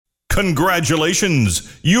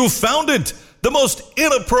Congratulations! You found it! The most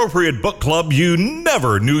inappropriate book club you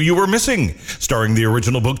never knew you were missing. Starring the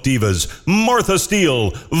original book divas, Martha Steele,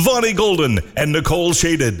 Vonnie Golden, and Nicole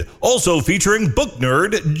Shaded. Also featuring book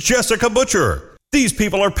nerd, Jessica Butcher. These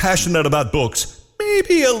people are passionate about books,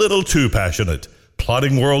 maybe a little too passionate.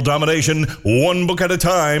 Plotting world domination, one book at a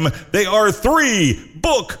time. They are 3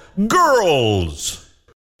 book girls.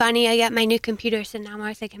 Bonnie, I got my new computer, so now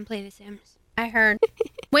Martha can play The Sims. I heard.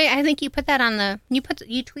 Wait, I think you put that on the... You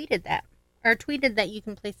tweeted that. Or tweeted that you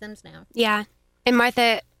can play Sims now. Yeah. And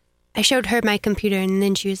Martha, I showed her my computer, and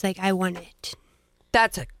then she was like, I want it.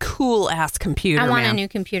 That's a cool-ass computer, I want man. a new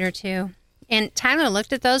computer, too. And Tyler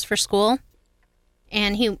looked at those for school,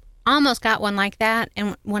 and he almost got one like that.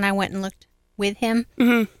 And when I went and looked with him,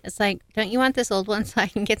 It's like, don't you want this old one so I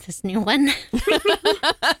can get this new one?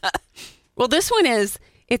 Well, this one is,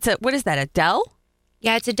 what is that, a Dell?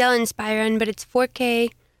 Yeah, it's a Dell Inspiron, but it's 4K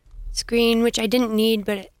screen, which I didn't need,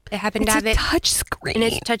 but it happened to have it. It's a touch screen. And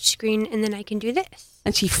it's a touch screen, and then I can do this.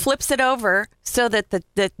 And she flips it over so that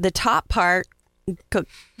the top part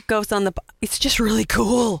goes on the... It's just really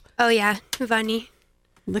cool. Oh, yeah, Vonnie.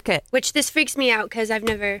 Look at... Which this freaks me out because I've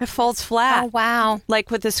never... It folds flat. Oh, wow. Like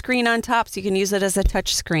with the screen on top, so you can use it as a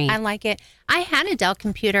touch screen. I like it. I had a Dell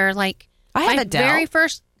computer. I have my a Dell. very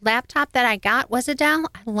first laptop that I got was a Dell.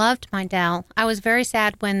 I loved my Dell. I was very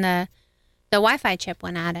sad when the Wi-Fi chip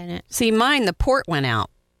went out in it. See, mine, the port went out,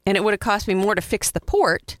 and it would have cost me more to fix the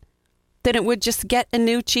port than it would just get a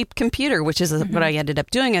new cheap computer, which is what I ended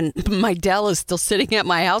up doing. And my Dell is still sitting at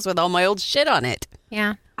my house with all my old shit on it.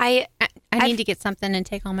 Yeah. I need to get something and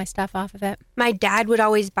take all my stuff off of it. My dad would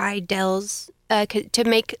always buy Dells to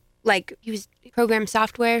make, he was program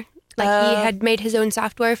software. He had made his own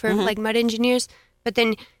software for, mud engineers. But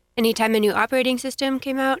then anytime a new operating system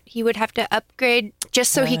came out, he would have to upgrade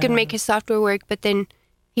just so he could make his software work. But then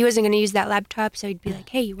he wasn't going to use that laptop, so he'd be like,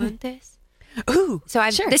 hey, you want this? Ooh, So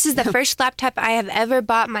sure. This is the first laptop I have ever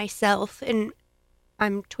bought myself, and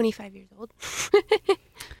I'm 25 years old.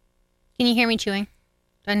 Can you hear me chewing?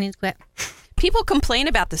 Do I need to quit? People complain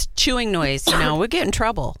about this chewing noise. We get in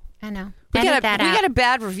trouble. I know. We Edit that out. got a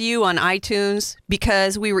bad review on iTunes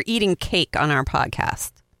because we were eating cake on our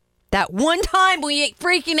podcast. That one time we ate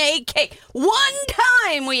cake. One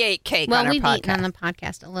time we ate cake on our we've podcast. eaten on the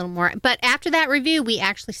podcast a little more. But after that review, we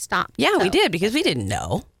actually stopped. Yeah, we So did because we didn't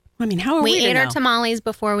know. I mean, how are we We to ate our know? tamales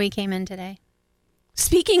before we came in today.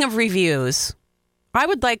 Speaking of reviews, I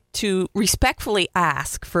would like to respectfully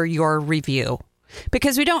ask for your review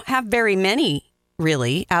because we don't have very many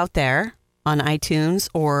really out there on iTunes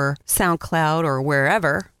or SoundCloud or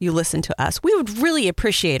wherever you listen to us. We would really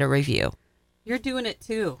appreciate a review. You're doing it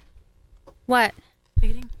too. What?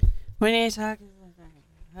 When you talk,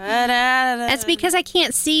 That's because I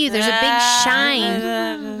can't see you. There's a big shine.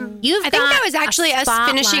 I think that was actually us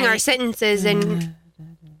finishing our sentences, and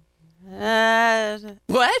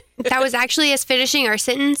what? that was actually us finishing our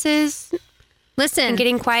sentences Listen, and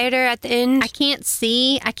getting quieter at the end. I can't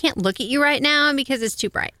see. I can't look at you right now because it's too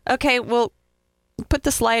bright. Okay, well, put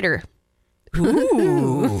the slider.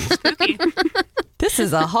 Ooh. This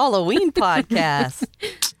is a Halloween podcast.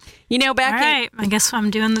 Back All right, I guess I'm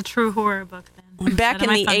doing the true horror book then. Back in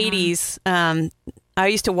the 80s, I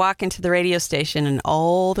used to walk into the radio station and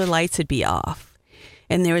all the lights would be off.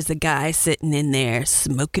 And there was a guy sitting in there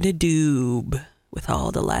smoking a doob with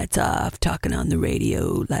all the lights off, talking on the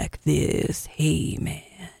radio like this. Hey, man,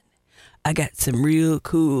 I got some real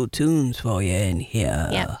cool tunes for you in here.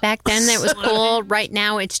 Yeah, back then it was cool. Right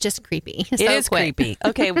now it's just creepy. It is creepy.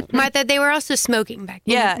 Okay. Martha, they were also smoking back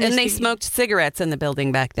then. Yeah, in the and they studio. smoked cigarettes in the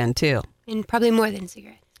building back then, too. And probably more than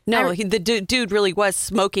cigarettes. No, the dude really was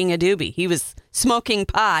smoking a doobie. He was smoking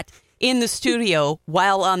pot in the studio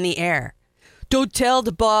while on the air. Don't tell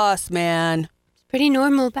the boss, man, It's pretty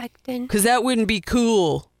normal back then. because that wouldn't be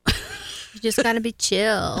cool. You just got to be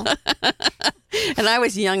chill. And I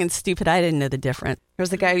was young and stupid. I didn't know the difference. There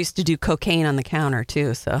was a guy who used to do cocaine on the counter,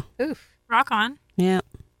 too. So, Oof. Rock on. yeah,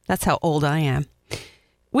 that's how old I am.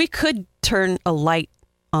 We could turn a light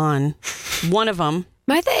on. One of them.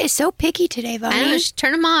 Martha is so picky today, I know, Vonnie. just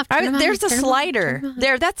turn them off. Turn 'em There's off, a turn 'em off, slider. turn 'em off.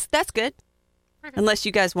 There, that's good. Unless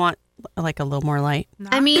you guys want like a little more light.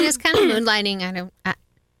 I mean, it's kind of moonlighting.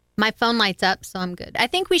 My phone lights up, so I'm good. I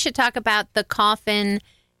think we should talk about the coffin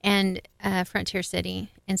and Frontier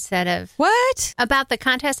City instead of What? about the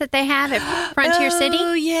contest that they have at Frontier City.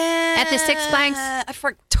 Oh, yeah. At the Six Flags. I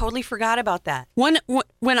totally forgot about that. When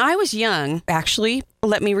I was young, actually,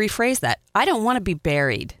 let me rephrase that. I don't want to be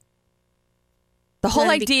buried. The whole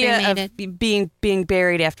wanna be idea of being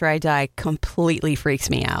buried after I die completely freaks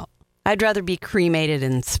me out. I'd rather be cremated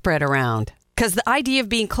and spread around. Because the idea of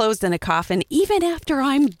being closed in a coffin, even after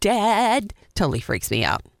I'm dead, totally freaks me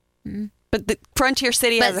out. But the Frontier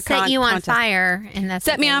City has a set you on contest. fire, and that's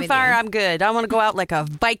Set me okay on with fire, you. I'm good. I want to go out like a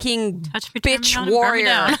Viking Touch me, turn me bitch on, and burn me warrior.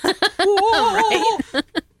 down. Whoa.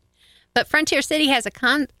 But Frontier City has a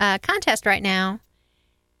contest right now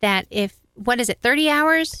that 30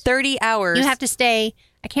 hours? 30 hours. You have to stay,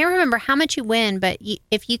 I can't remember how much you win, but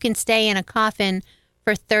if you can stay in a coffin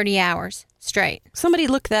for 30 hours straight. Somebody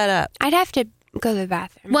look that up. I'd have to go to the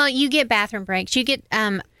bathroom. Well, you get bathroom breaks. You get,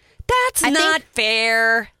 That's I not think-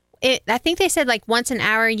 fair. I think they said like once an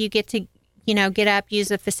hour you get to, get up, use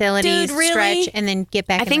the facilities, Dude, really? stretch, and then get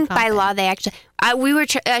back I in think the by coffin. law they actually. We were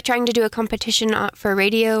trying to do a competition for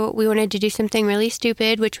radio. We wanted to do something really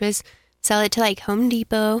stupid, which was sell it to like Home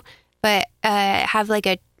Depot, but have you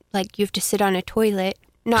have to sit on a toilet,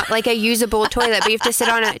 not like a usable toilet, but you have to sit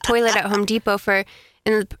on a toilet at Home Depot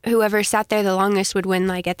and whoever sat there the longest would win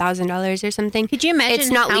like $1,000 or something. Could you imagine It's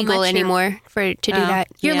not how legal much anymore to do that.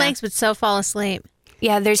 Your Yeah. legs would so fall asleep.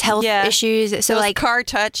 Yeah, there's health Yeah. issues. So Those like car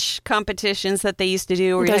touch competitions that they used to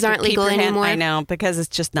do. Where you Those had to aren't keep legal your hand- anymore. I know, because it's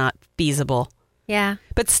just not feasible. Yeah.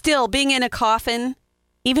 But still, being in a coffin,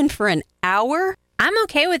 even for an hour, I'm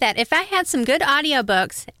okay with that. If I had some good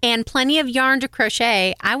audiobooks and plenty of yarn to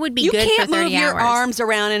crochet, I would be you good can't for 30 move your hours. arms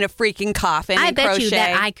around in a freaking coffin I and bet crochet. you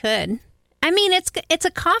that I could. I mean, it's a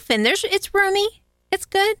coffin. It's roomy. It's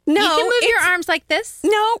good. No, you can move your it's- arms like this.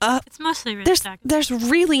 No, It's mostly wrist there's activity. there's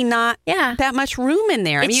really not Yeah. that much room in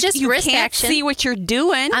there. It's just you wrist can't action. see what you're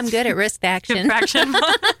doing. I'm good at wrist action. Fraction.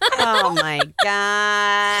 Oh my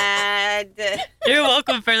god! You're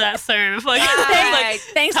welcome for that, sir. Like, Right.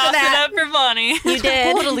 Thanks for toss that. it up for Bonnie. You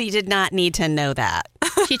did. Totally did not need to know that.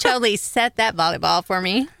 She totally set that volleyball for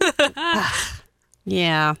me.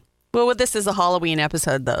 Yeah. Well, this is a Halloween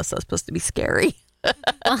episode, though, so it's supposed to be scary.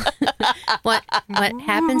 What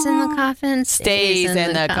happens in the coffin Stays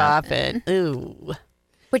in the coffin. Ooh.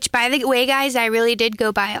 Which, by the way, guys, I really did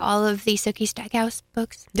go buy all of the Sookie Stackhouse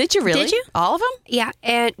books. Did you really? Did you? All of them? Yeah,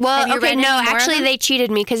 and Have well, you okay, read no, any more of actually, them? they cheated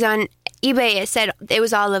me because on eBay it said it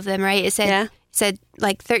was all of them, right? It said Yeah.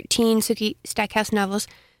 like 13 Sookie Stackhouse novels.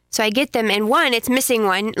 So I get them, and one, it's missing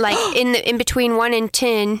one, like in between 1 and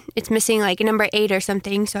 10, it's missing like number 8 or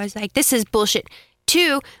something. So I was like, this is bullshit.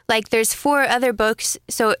 2, like there's 4 other books,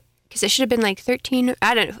 so because it should have been like 13.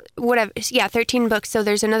 I don't know, whatever. Yeah, 13 books. So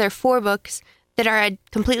there's another 4 books that are a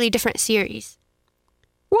completely different series.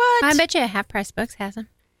 What? I bet you Half Price Books has them.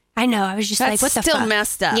 I know. I was just That's like, what the still fuck?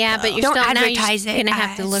 messed up. Yeah, but though. you're Don't still advertise now it you're gonna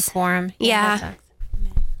have to as- look for them. Yeah. that sucks.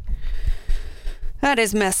 That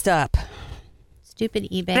is messed up. Stupid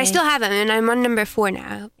eBay. But I still have them, and I'm on number 4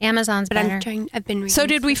 now. Amazon's But better. I'm trying. I've been reading. So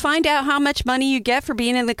did we find out how much money you get for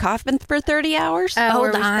being in the coffin for 30 hours? Oh, Hold were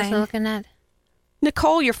we supposed to on. look at that?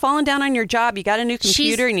 Nicole, you're falling down on your job. You got a new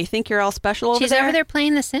computer and you think you're all special over She's there? over there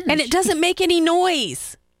playing The Sims. And it doesn't make any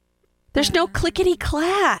noise. There's no clickety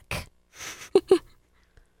clack.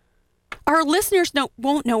 Our listeners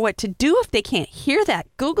won't know what to do if they can't hear that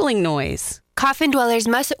Googling noise. Coffin dwellers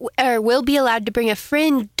must or will be allowed to bring a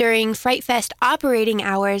friend during Fright Fest operating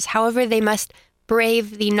hours. However, they must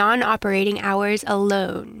brave the non-operating hours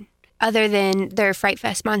alone, other than their Fright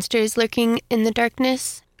Fest monsters lurking in the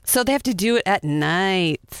darkness. So they have to do it at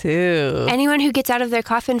night, too. Anyone who gets out of their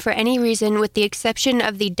coffin for any reason, with the exception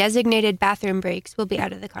of the designated bathroom breaks, will be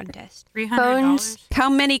out of the contest. $300. How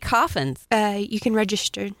many coffins? You can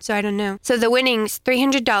register, so I don't know. So the winnings,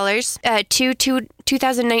 $300, two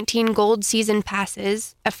 2019 Gold Season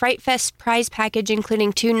passes, a Fright Fest prize package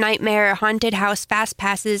including 2 Nightmare Haunted House Fast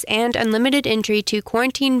Passes, and unlimited entry to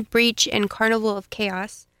Quarantine Breach and Carnival of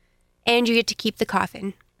Chaos. And you get to keep the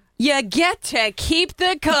coffin. You get to keep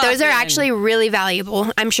the coffin. Those are actually really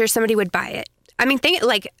valuable. I'm sure somebody would buy it. I mean,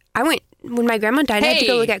 I went, when my grandma died, I had to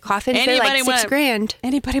go Hey, look at coffins. They're like anybody $6,000.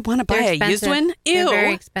 Anybody want to buy They're a expensive. used one? They're Ew.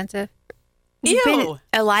 very expensive. Even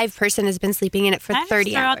a live person has been sleeping in it for Can I just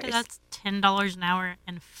 30 throw hours. out that that's $10 an hour,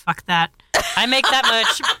 and fuck that. I make that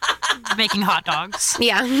much making hot dogs.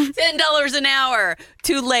 Yeah. $10 an hour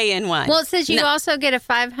to lay in one. Well, it says you also get a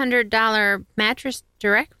 $500 mattress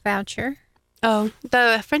direct voucher. Oh,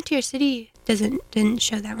 the Frontier City didn't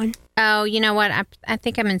show that one. Oh, you know what? I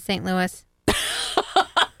think I'm in St. Louis.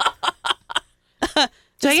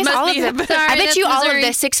 So I guess must all of be them. a- I bet that's you all Missouri. of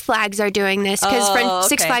the Six Flags are doing this because Oh,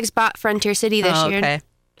 Six okay. Flags bought Frontier City this year. Okay.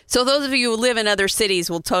 So those of you who live in other cities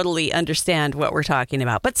will totally understand what we're talking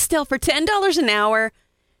about. But still, for $10 an hour,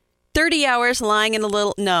 30 hours lying in a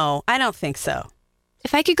little... No, I don't think so.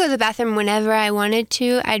 If I could go to the bathroom whenever I wanted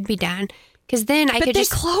to, I'd be down. Because then I But could they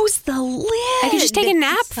just close the lid. I could just take a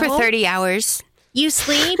nap for So? 30 hours. You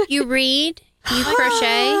sleep, you read, you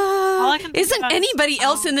crochet. All I can think Isn't about is anybody how-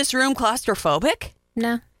 else in this room claustrophobic?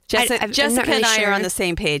 No. Jessica, I'm not Jessica really and I sure. are on the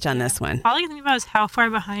same page on this one. All I can think about is how far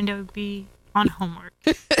behind I would be on homework.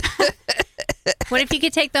 What if you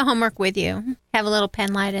could take the homework with you? Have a little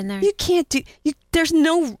pen light in there. You can't do. There's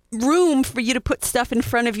no room for you to put stuff in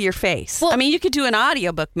front of your face. Well, I mean, you could do an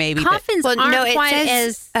audiobook maybe. But Coffins aren't it quite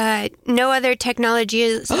says as. no other technology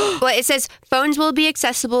is. Well, it says phones will be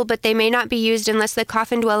accessible, but they may not be used unless the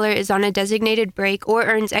coffin dweller is on a designated break or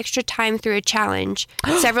earns extra time through a challenge.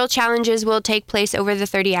 Several challenges will take place over the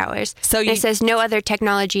 30 hours. So And you- it says no other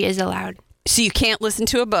technology is allowed. so you can't listen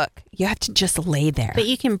to a book. You have to just lay there. But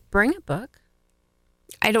you can bring a book.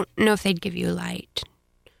 I don't know if they'd give you a light.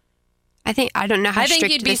 I don't know how I think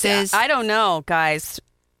strict you'd be. this is. I don't know, guys.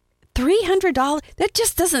 $300. That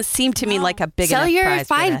just doesn't seem to me like a big Sell enough your prize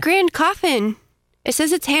for that. $5,000 coffin. It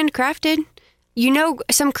says it's handcrafted. You know,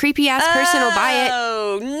 some creepy ass person will buy it.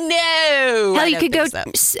 Oh no! Hell, I you don't could go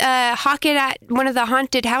think so. hawk it at one of the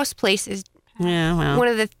haunted house places. Yeah, well, One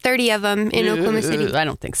of the 30 of them in Oklahoma City. I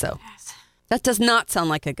don't think so. That does not sound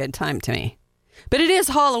like a good time to me. But it is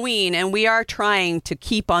Halloween, and we are trying to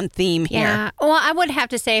keep on theme here. Yeah. Well, I would have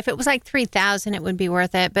to say if it was like 3,000, it would be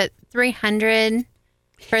worth it. But 300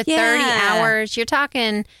 for 30 Yeah. hours, you're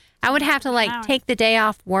talking. I would have to like Wow. take the day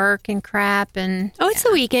off work and crap and. Oh, it's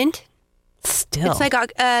the weekend. Still, It's like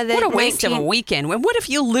the what a waste of a 19 weekend. What if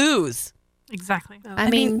you lose? Exactly. I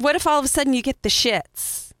mean, what if all of a sudden you get the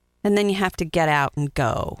shits, and then you have to get out and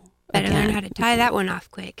go? Better again? learn how to tie that one off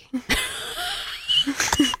quick.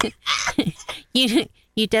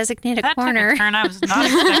 you designate a That corner. took a turn I was not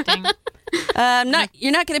expecting.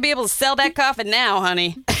 You're not going to be able to sell that coffin now,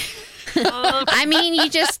 honey. I mean, you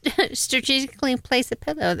just strategically place a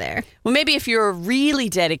pillow there. Well, maybe if you're really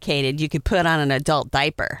dedicated, you could put on an adult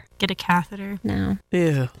diaper. Get a catheter. No.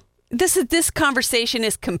 Ew. This conversation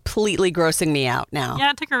is completely grossing me out now.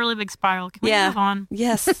 Yeah, it took a really big spiral. Can we move on?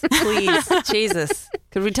 Yes, please. Jesus.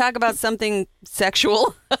 Could we talk about something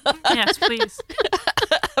sexual? Yes, please.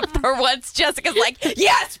 For once, Jessica's like,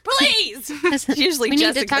 yes, please. Usually we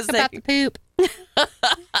need to Jessica's talk about the poop.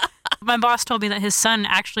 My boss told me that his son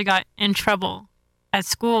actually got in trouble at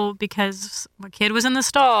school because a kid was in the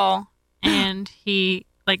stall and he,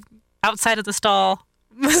 like, outside of the stall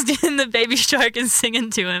was doing the Baby Shark and singing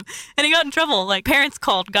to him. And he got in trouble. Like, parents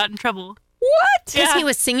called, got in trouble. What? Because Yeah. he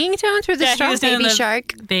was singing to him through the Yeah, he straw. was doing Baby the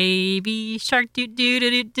shark. Baby Shark, do do do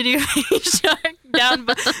do do do, Baby Shark, down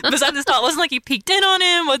beside the stall. It wasn't like he peeked in on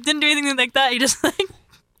him or didn't do anything like that. He just, like,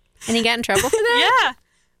 And he got in trouble for that? yeah.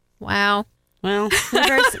 Wow. Well,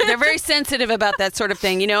 they're very sensitive about that sort of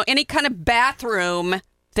thing. You know, any kind of bathroom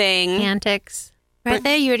thing. Antics.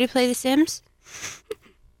 Martha, you ready to play The Sims?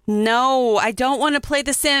 No, I don't want to play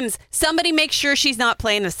The Sims. Somebody make sure she's not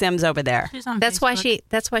playing The Sims over there. She's on That's why Facebook.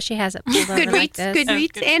 That's why she has it pulled over like Goodreads, this.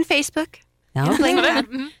 Goodreads, good. and Facebook. No, Playing tab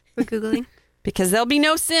Mhm. for Googling. because there'll be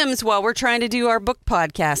no Sims while we're trying to do our book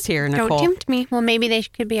podcast here, Nicole. Don't tempt me. Well, maybe they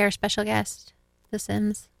could be our special guest, The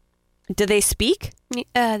Sims. Do they speak?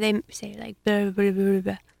 They say like blah, blah, blah,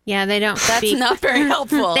 blah. Yeah, they don't That's speak. not very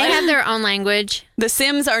helpful. They have their own language. The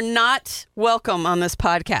Sims are not welcome on this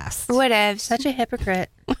podcast. Whatevs. Such a hypocrite.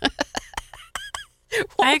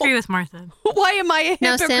 I agree with Martha. Why am I a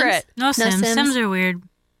No hypocrite? Sims? No Sims. Sims. Sims are weird.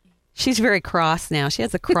 She's very cross now. She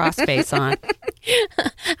has a cross face on.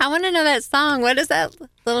 I want to know that song. What is that?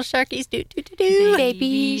 Little sharkies do do do do.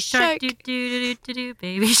 Baby shark. do do do do do.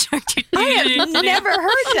 Baby Shark. Do, do, I have do, do, do. never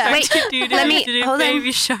heard that. Wait, Do, do, let do, me- do, do, hold on.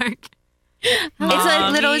 Baby Shark. It's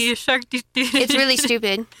like little. Mommy Shark. Do, do, do, It's do, really do.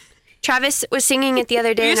 stupid. Travis was singing it the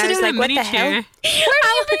other day, We and used I to was do it like, in "What the mini hell?" chair.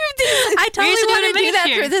 I totally used to do it want in to do that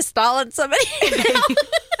miniature. through the stall and somebody.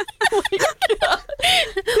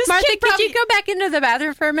 Martha, could you go back into the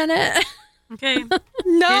bathroom for a minute? Okay.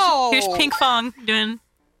 No. Here's Pink Fong doing.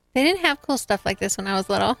 They didn't have cool stuff like this when I was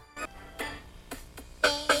little.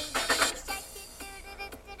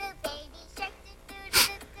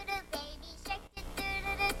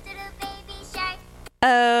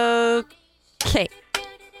 Okay.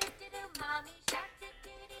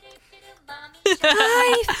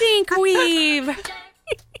 I think we've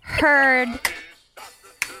heard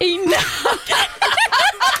enough.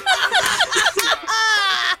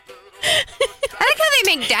 I like how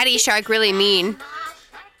they make Daddy Shark really mean.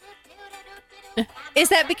 Is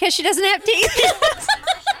that because she doesn't have teeth?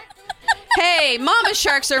 Hey, mama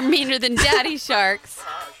sharks are meaner than daddy sharks.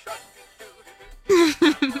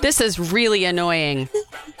 This is really annoying.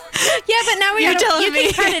 Yeah, but now we You're gotta, telling you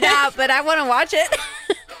me. can cut it out, but I want to watch it.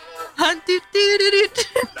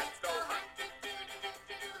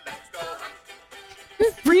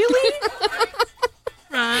 Really?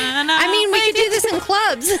 I mean, we could do this in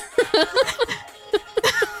clubs.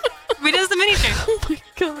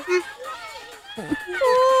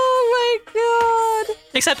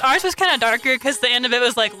 Except ours was kind of darker because the end of it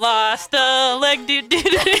was like, lost a leg, dude. Hey,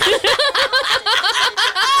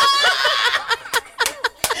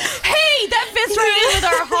 that fits right in with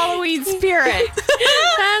our Halloween spirit.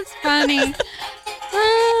 That's funny.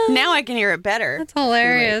 Now I can hear it better. That's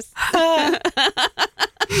hilarious. I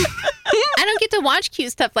don't get to watch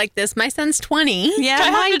cute stuff like this. My son's 20.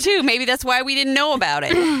 Yeah, mine too. Maybe that's why we didn't know about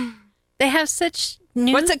it. They have such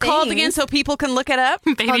new What's it called things. again so people can look it up?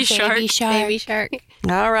 Baby shark. Baby Shark. Baby Shark.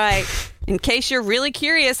 All right. In case you're really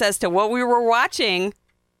curious as to what we were watching,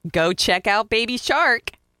 go check out Baby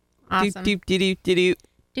Shark. Awesome. Doop, doop, doop, doop,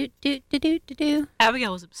 Do, do, do, do, do, do.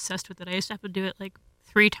 Abigail was obsessed with it. I used to have to do it like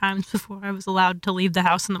 3 times before I was allowed to leave the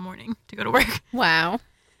house in the morning to go to work. Wow.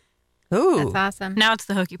 doop. Ooh. That's awesome. Now it's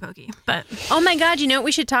the hokey pokey, but Oh my God, you know what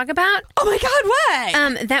we should talk about? Oh my God,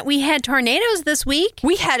 what? That we had tornadoes this week.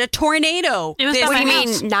 We had a tornado. it was This by What do you my mean,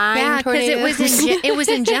 house. 9 Yeah, because tornadoos? it was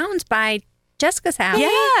in Jones by Jessica's house. Yeah.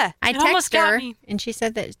 I It almost texted got her, me. and she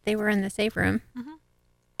said that they were in the safe room.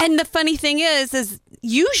 And the funny thing is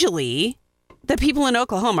usually the people in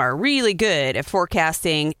Oklahoma are really good at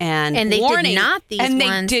forecasting and And they did warning. not these and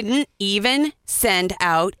ones. they didn't even send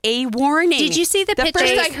out a warning. Did you see the first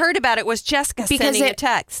pictures? I heard about it was Jessica Because sending a it-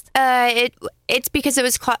 text. It's because it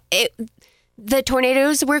was the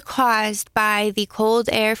tornadoes were caused by the cold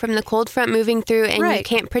air from the cold front moving through, and you Right.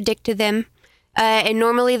 can't predict them. And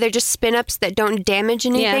normally they're just spin ups that don't damage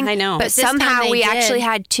anything. I know. But But this time somehow they we did. actually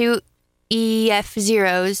had 2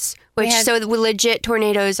 EF0s, which had- so legit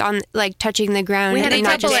tornadoes on like touching the ground. We had a and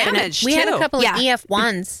not couple just of spin-ups. damage, we had a too. couple Yeah. of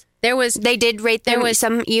EF1s. There was They did rate There them. was-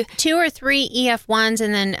 Some 2 or 3 EF1s,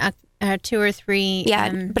 and then 2 or 3. yeah,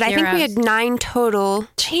 but I think we had 9 total.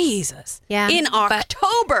 Jesus. Yeah. In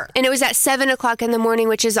October. And it was at 7 o'clock in the morning,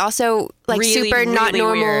 which is also like Really, super not really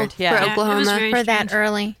normal weird. Yeah. for Yeah, it was Oklahoma. very for that strange.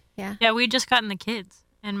 early. Yeah. Yeah, we had just gotten the kids,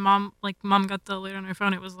 and mom got the alert on her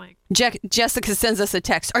phone. It was like, Jessica sends us a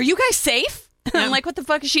text. Are you guys safe? And I'm like, what the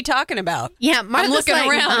fuck is she talking about? Yeah, Martha's looking like,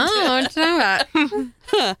 around. Oh, what you talking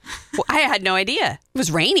about? Well, I had no idea. It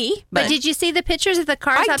was rainy. But did you see the pictures of the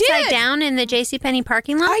cars I upside did. down in the JCPenney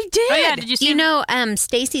parking lot? I did. oh yeah, did you see? You know,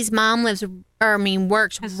 Stacy's mom works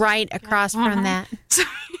right across from that. Huh?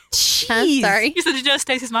 Jeez. Sorry. You said, did you know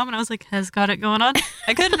Stacy's mom? And I was like, has got it going on?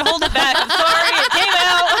 I couldn't hold it back. I'm sorry, it came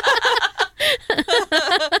out.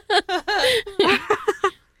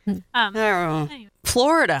 Oh. Anyway.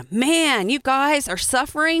 Florida, man, you guys are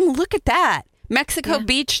suffering. Look at that. Mexico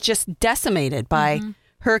Beach just decimated by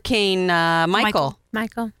Hurricane Michael.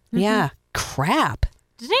 Michael. Yeah. Crap.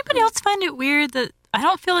 Did anybody else find it weird that I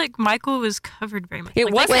don't feel like Michael was covered very much? It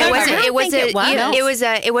Like, wasn't they Well, covered- it wasn't. think it was.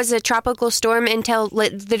 It was a tropical storm until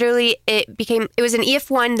literally it became. It was an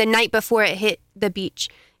EF1 the night before it hit the beach,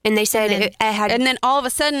 and they said it had. And then all of a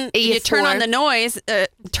sudden, you turn on the noise.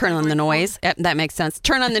 Turn on the noise. That makes sense.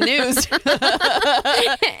 Turn on the news.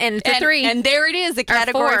 And it's a 3. And there it is, a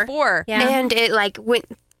category 4. Yeah. and it like went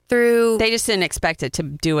through. They just didn't expect it to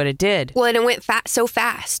do what it did. Well, and it went so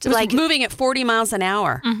fast. It was Like moving at 40 miles an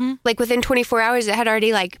hour. like within 24 hours, it had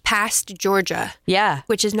already like passed Georgia, Yeah.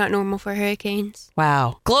 which is not normal for hurricanes.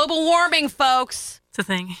 Wow. Global warming, folks. It's a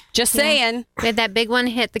thing. Just saying. We had that big one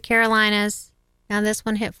hit the Carolinas. Now this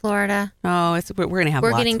one hit Florida. Oh, we're going to have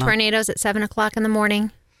We're lots getting more. tornadoes at 7 o'clock in the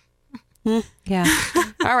morning. Yeah.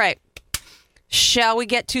 All right. Shall we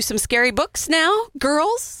get to some scary books now,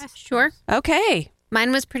 girls? Sure. Okay.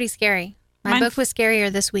 Mine was pretty scary. My Mine- book was scarier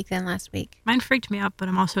this week than last week. Mine freaked me out, but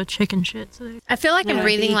I'm also a chicken shit. So I feel like I'm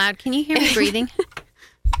breathing loud. Can you hear me breathing?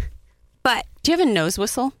 But Do you have a nose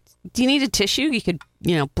whistle? Do you need a tissue? You could,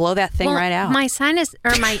 blow that thing Well, right out. My sinus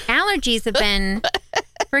or my allergies have been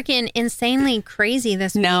freaking insanely crazy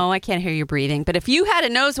this week. No, I can't hear you breathing. But if you had a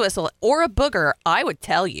nose whistle or a booger, I would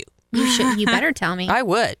tell you. You better tell me. I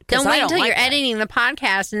would. 'Cause Don't I wait until like you're that. editing the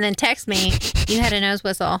podcast and then text me. You had a nose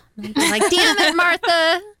whistle. I'm like, damn it,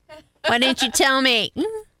 Martha. Why didn't you tell me?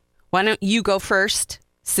 Why don't you go first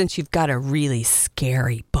since you've got a really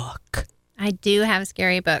scary book? I do have a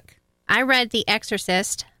scary book. I read The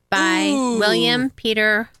Exorcist by Ooh. William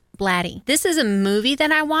Peter Blatty. This is a movie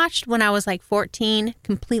that I watched when I was like 14.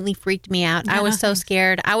 Completely freaked me out. I was so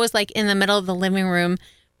scared. I was like in the middle of the living room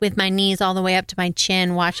with my knees all the way up to my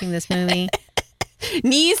chin watching this movie.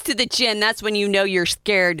 Knees to the chin. That's when you know you're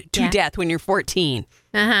scared to Yeah. death when you're 14.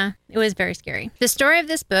 It was very scary. The story of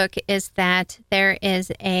this book is that there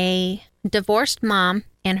is a divorced mom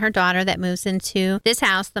and her daughter that moves into this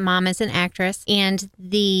house. The mom is an actress, and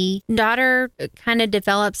the daughter kind of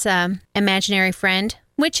develops a imaginary friend,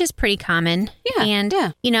 which is pretty common. Yeah, And,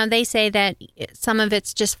 yeah. they say that some of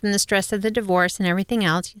it's just from the stress of the divorce and everything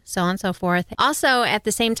else, so on and so forth. Also, at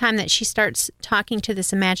the same time that she starts talking to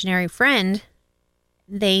this imaginary friend,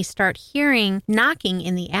 they start hearing knocking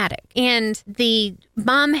in the attic. And the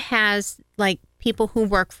mom has like people who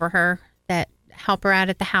work for her that help her out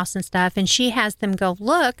at the house and stuff. And she has them go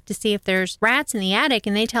look to see if there's rats in the attic.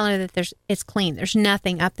 And they tell her that it's clean. There's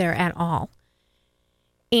nothing up there at all.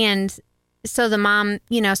 And so the mom,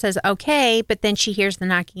 says, okay, but then she hears the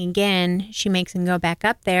knocking again. She makes them go back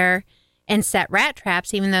up there and set rat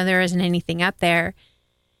traps, even though there isn't anything up there.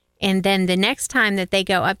 And then the next time that they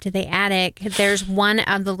go up to the attic, there's one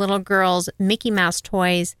of the little girl's Mickey Mouse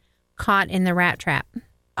toys caught in the rat trap.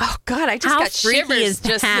 Oh, God, I just got shivers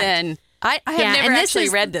just then. I have never actually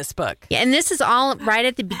read this book. Yeah, and this is all right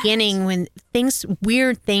at the beginning when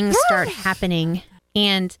weird things start happening.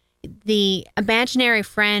 And the imaginary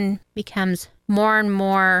friend becomes more and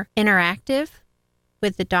more interactive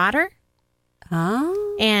with the daughter.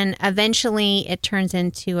 Oh. And eventually it turns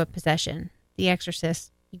into a possession. The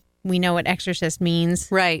Exorcist. We know what exorcist means.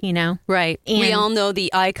 Right. Right. And we all know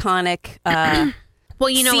the iconic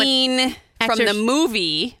scene from the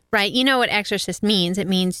movie. Right. You know what exorcist means. It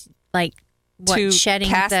means like shedding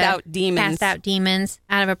cast out demons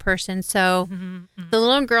out of a person. So the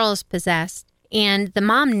little girl is possessed. And the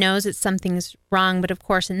mom knows that something's wrong. But of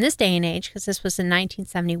course, in this day and age, because this was in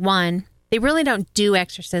 1971, they really don't do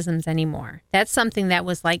exorcisms anymore. That's something that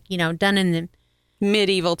was like, done in the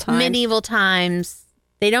medieval times.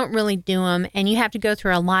 They don't really do them. And you have to go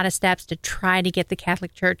through a lot of steps to try to get the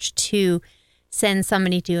Catholic Church to send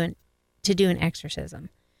somebody to do an exorcism.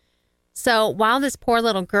 So while this poor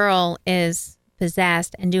little girl is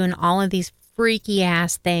possessed and doing all of these freaky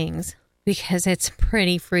ass things, because it's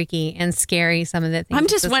pretty freaky and scary, some of the things. I'm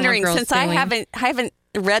just wondering, since I haven't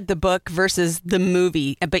read the book versus the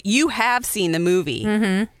movie, but you have seen the movie.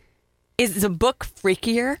 Mm-hmm. Is the book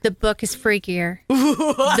freakier? The book is freakier.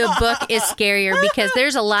 The book is scarier because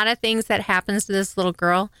there's a lot of things that happens to this little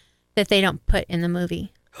girl that they don't put in the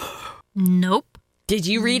movie. Nope. Did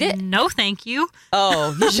you read it? No, thank you.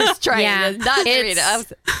 Oh, you're just trying to not read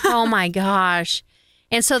it. Oh my gosh.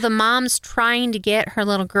 And so the mom's trying to get her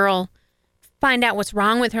little girl, find out what's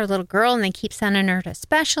wrong with her little girl, and they keep sending her to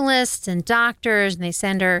specialists and doctors, and they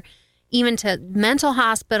send her even to mental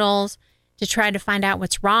hospitals to try to find out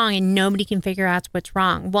what's wrong, and nobody can figure out what's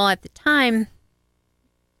wrong. Well, at the time,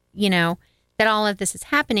 that all of this is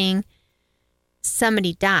happening,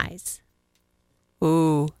 somebody dies.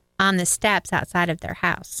 Ooh. On the steps outside of their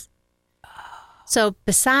house. So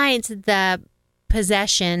besides the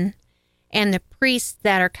possession and the priests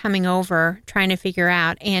that are coming over trying to figure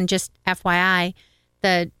out, and just FYI,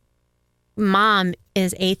 the mom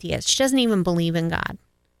is atheist. She doesn't even believe in God.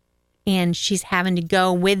 And she's having to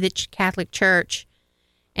go with the Catholic Church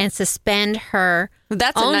and suspend her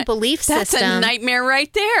own belief system. That's a nightmare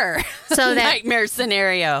right there. So that nightmare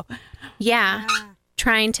scenario. Yeah.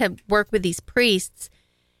 Trying to work with these priests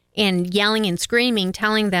and yelling and screaming,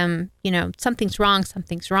 telling them, something's wrong,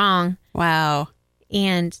 something's wrong. Wow.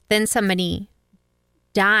 And then somebody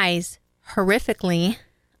dies horrifically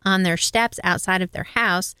on their steps outside of their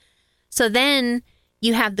house. So then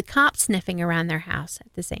you have the cops sniffing around their house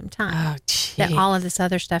at the same time. Oh, geez. That all of this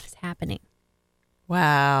other stuff is happening.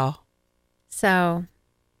 Wow. So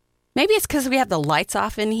maybe it's because we have the lights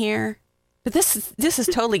off in here. But this is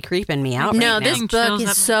totally creeping me out. No, right this now. book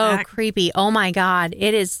is so creepy. Oh my God.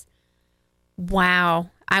 It is. Wow.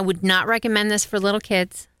 I would not recommend this for little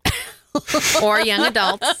kids or young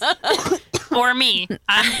adults. Or me.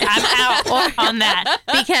 I'm out on that.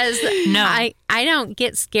 Because no. I don't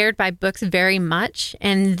get scared by books very much.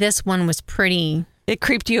 And this one was pretty. It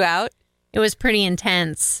creeped you out? It was pretty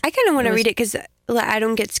intense. I kind of want to read it because I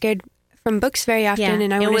don't get scared from books very often.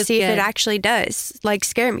 And I want to see if it actually does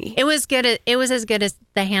scare me. It was good. It was as good as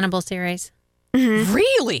the Hannibal series. Mm-hmm.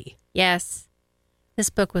 Really? Yes. This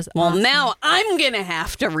book was Well, awesome. now I'm going to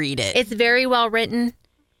have to read it. It's very well written.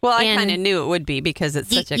 Well, I kind of knew it would be because it's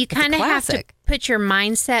such a classic. You kind of have to put your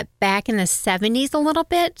mindset back in the 70s a little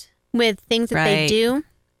bit with things that they do,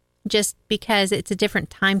 just because it's a different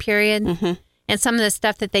time period. Mm-hmm. And some of the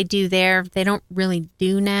stuff that they do there, they don't really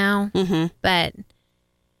do now. Mm-hmm. But,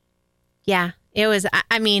 yeah, it was,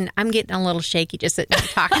 I'm getting a little shaky just sitting there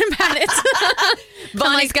talking about it.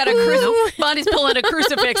 Bonnie's got Bonnie's pulling a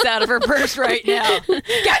crucifix out of her purse right now.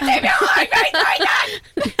 God damn it,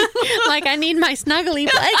 like I need my snuggly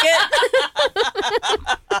blanket.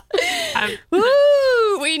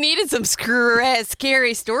 Woo! We needed some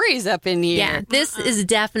scary stories up in here. Yeah, this is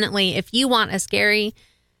definitely, if you want a scary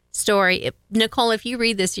story, Nicole, if you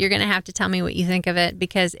read this, you're going to have to tell me what you think of it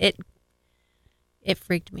because it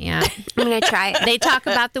freaked me out. I'm going to try it. They talk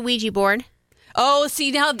about the Ouija board. Oh,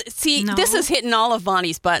 see, No. this is hitting all of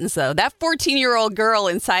Vonnie's buttons, though. That 14-year-old girl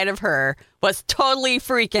inside of her was totally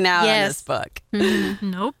freaking out on this book.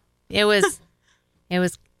 Nope. It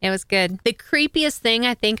was good. The creepiest thing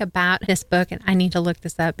I think about this book, and I need to look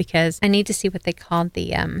this up because I need to see what they called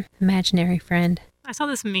the imaginary friend. I saw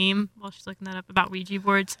this meme while she's looking that up about Ouija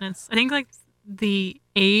boards, and it's, I think, like, the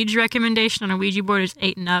age recommendation on a Ouija board is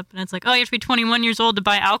 8 and up, and it's like, oh, you have to be 21 years old to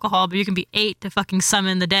buy alcohol, but you can be 8 to fucking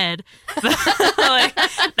summon the dead. Like,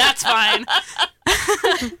 that's fine.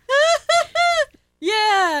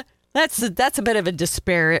 Yeah, that's a bit of a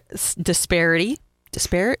disparity. Disparity?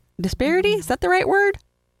 Is that the right word?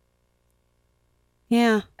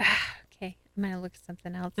 Yeah. Okay, I'm going to look at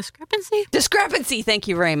something else. Discrepancy? Thank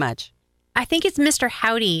you very much. I think it's Mr.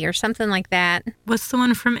 Howdy or something like that. What's the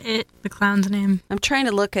one from It? The clown's name? I'm trying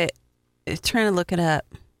to look it up.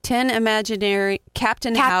 10 imaginary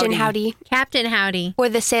Captain Howdy. Captain Howdy. Or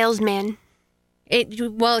the salesman.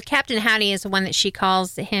 Captain Howdy is the one that she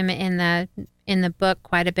calls him in the book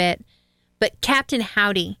quite a bit. But Captain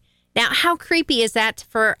Howdy. Now, how creepy is that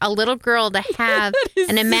for a little girl to have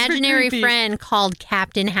an imaginary friend called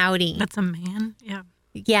Captain Howdy? That's a man? Yeah.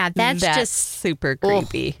 Yeah, that's just super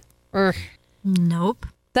creepy. Ugh. Nope.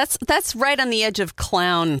 That's right on the edge of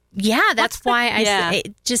clown. Yeah, that's why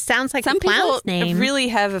it just sounds like some a clown's people name. really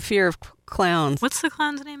have a fear of clowns. What's the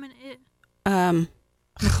clown's name in It?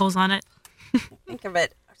 Nicole's on it. Think of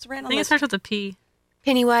it. It's right on I think it starts with a P.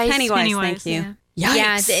 Pennywise. Thank you.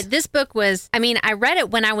 Yeah, Yikes. this book was, I mean, I read it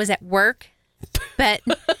when I was at work, but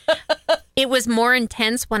it was more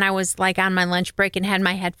intense when I was like on my lunch break and had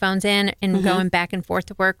my headphones in and going back and forth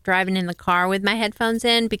to work, driving in the car with my headphones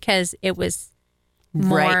in because it was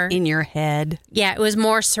more right in your head. Yeah, it was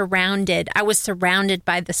more surrounded. I was surrounded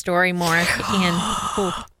by the story more.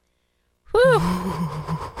 And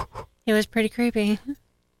it was pretty creepy,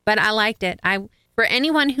 but I liked it. For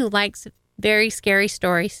anyone who likes very scary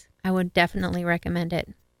stories, I would definitely recommend it.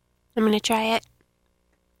 I'm going to try it.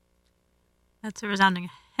 That's a resounding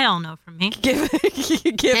hell no from me. Give us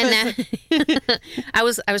I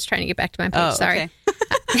was trying to get back to my page. Sorry.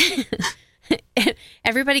 Okay.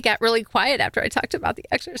 Everybody got really quiet after I talked about The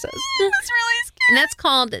Exorcist. That's really scary. And that's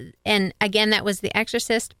called, and again, that was The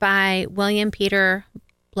Exorcist by William Peter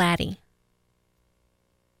Blatty.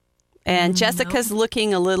 And Jessica's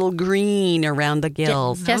looking a little green around the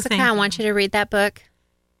gills. No, Jessica, thank I you. want you to read that book.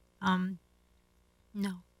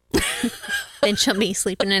 No. Then she'll be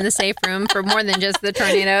sleeping in the safe room for more than just the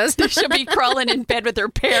tornadoes. She'll be crawling in bed with her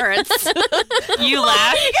parents. You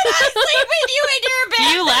laugh. Sleep with you in your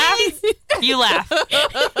bed. You laugh. You laugh.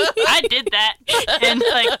 I did that, and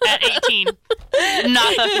like at 18.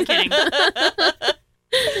 Not fucking kidding.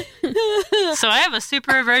 So I have a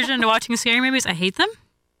super aversion to watching scary movies. I hate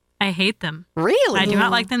them. Really? I do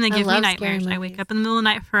not like them. They give me love scary nightmares. I wake up in the middle of the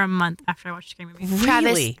night for a month after I watch a scary movie.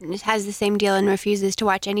 Really? Travis has the same deal and refuses to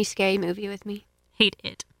watch any scary movie with me. Hate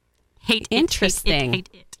it. Interesting. Hate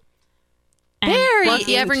it. And Very Well, if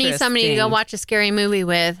you ever need somebody to go watch a scary movie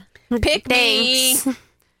with, Pick me. Thanks.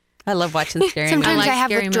 I love watching scary movies. Sometimes like I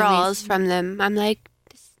have scary withdrawals from them. I'm like,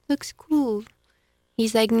 this looks cool.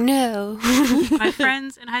 He's like, no. my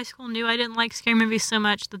friends in high school knew I didn't like scary movies so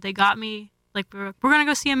much that they got me, like, we're going to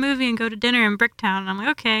go see a movie and go to dinner in Bricktown. And I'm like,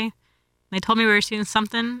 okay. And they told me we were seeing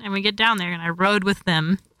something, and we get down there, and I rode with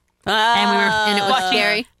them. and it was watching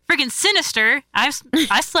scary. Freaking Sinister. I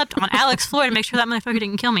slept on Alex floor to make sure that motherfucker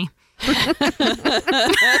didn't kill me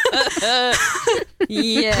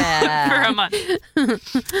Yeah. for a month.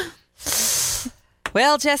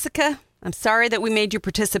 Well, Jessica, I'm sorry that we made you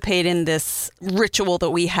participate in this ritual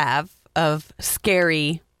that we have of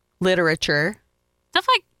scary literature. Stuff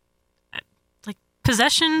like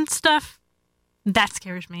possession stuff, that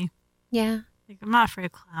scares me. Yeah. Like, I'm not afraid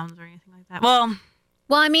of clowns or anything like that. Well,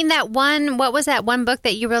 Well, I mean, what was that one book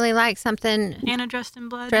that you really liked? Something Anna Dressed in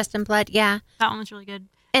Blood. Dressed in Blood, yeah. That one was really good.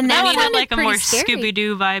 And That that one had sounded like a pretty more scary.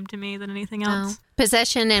 Scooby-Doo vibe to me than anything else. Oh.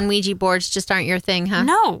 Possession and Ouija boards just aren't your thing, huh?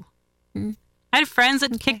 No. Hmm. I had friends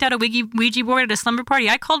that kicked out a Ouija board at a slumber party.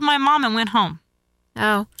 I called my mom and went home.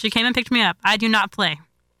 Oh, She came and picked me up. I do not play.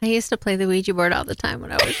 I used to play the Ouija board all the time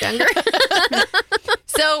when I was younger.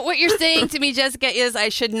 So what you're saying to me, Jessica, is I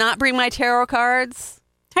should not bring my tarot cards?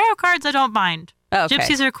 Tarot cards, I don't mind. Okay.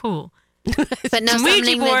 Gypsies are cool. But no Ouija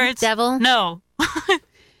summoning the boards, devil? No.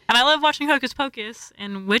 And I love watching Hocus Pocus,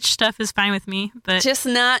 and witch stuff is fine with me, but Just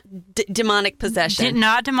not demonic possession.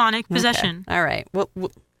 not demonic Okay. possession. All right. Well,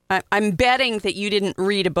 I'm betting that you didn't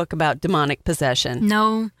read a book about demonic possession.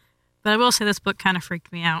 No. But I will say this book kind of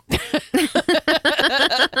freaked me out. Because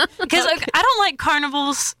I don't like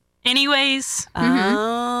carnivals anyways,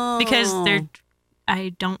 Oh. because they're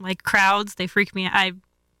I don't like crowds. They freak me out. I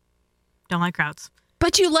don't like crowds.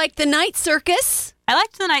 But you like the night circus? I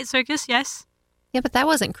liked the night circus, yes. Yeah, but that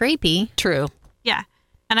wasn't creepy. True. Yeah.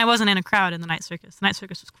 And I wasn't in a crowd in the night circus. The night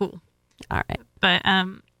circus was cool. All right. But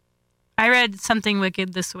I read Something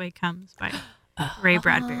Wicked This Way Comes by Ray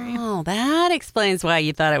Bradbury. Oh, that explains why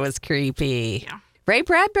you thought it was creepy. Yeah. Ray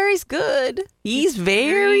Bradbury's good. He's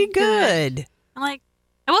very good. And like,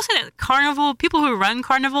 I will say that carnival, people who run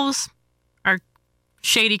carnivals are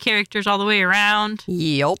shady characters all the way around.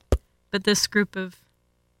 Yep. But this group of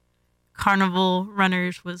carnival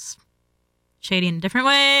runners was shady in a different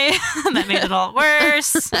way. That made it all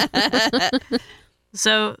worse.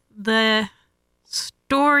 So the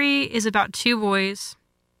story is about two boys.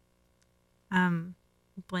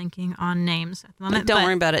 Blanking on names at the moment. Don't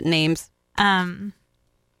worry about it. Names. One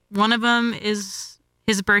of them is,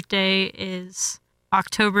 his birthday is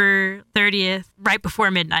October 30th, right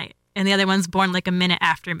before midnight. And the other one's born like a minute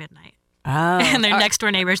after midnight. Oh. And they're next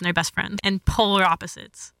door neighbors and they're best friends. And polar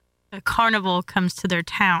opposites. A carnival comes to their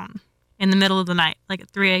town in the middle of the night, like at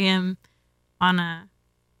 3 a.m. on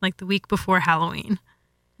like the week before Halloween.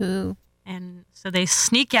 Ooh. And so they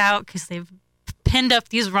sneak out because they've pinned up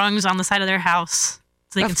these rungs on the side of their house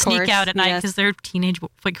so they can sneak out at night because they're teenage,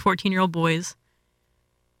 like 14-year-old boys.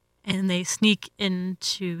 And they sneak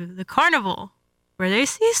into the carnival where they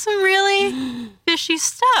see some really fishy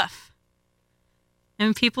stuff.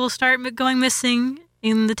 And people start going missing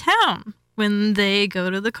in the town when they go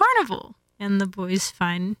to the carnival. And the boys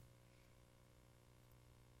find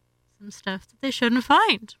some stuff that they shouldn't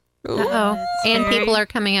find. Uh-oh. And very- people are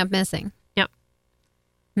coming up missing. Yep.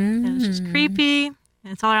 And it's just creepy. And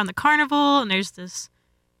it's all around the carnival. And there's this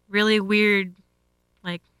really weird,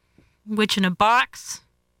 like, witch in a box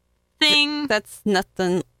thing. That's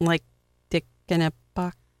nothing like dick in a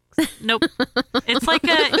box. Nope. It's like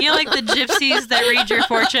like the gypsies that read your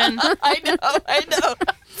fortune. I know.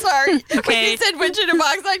 Sorry. Okay. When you said witch in a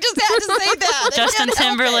box, I just had to say that. Justin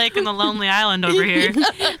Timberlake and the Lonely Island over here.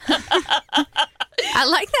 I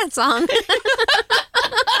like that song.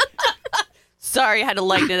 Sorry, I had to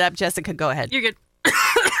lighten it up. Jessica, go ahead. You're good.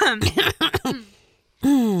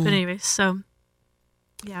 But anyway, so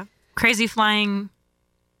yeah, crazy flying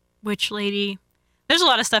witch lady. There's a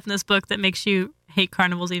lot of stuff in this book that makes you hate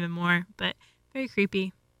carnivals even more, but very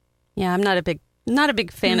creepy. Yeah, I'm not a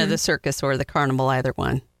big fan of the circus or the carnival, either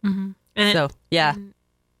one. Mm-hmm. And So, yeah.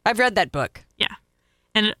 I've read that book. yeah,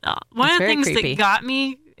 and one It's of the very things creepy. that got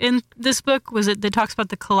me in this book was that talks about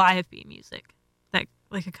the calliope music that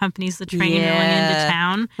like accompanies the train rolling into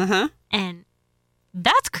town, Uh-huh. and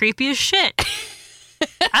that's creepy as shit.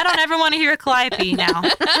 I don't ever want to hear a calliope now,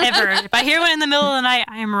 ever. If I hear one in the middle of the night,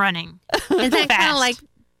 I am running. Is that kind Fast. of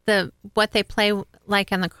like what they play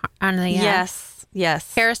like on the Yes.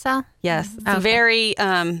 carousel? Yes. It's Okay. very,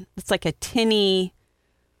 it's like a tinny,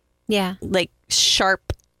 Yeah. like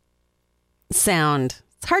sharp sound.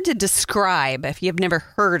 It's hard to describe if you've never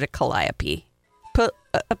heard a calliope. Put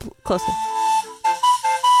up closer.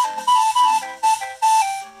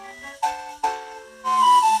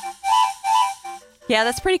 Yeah,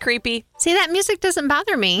 that's pretty creepy. See, that music doesn't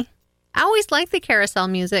bother me. I always like the carousel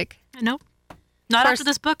music. Nope. Not after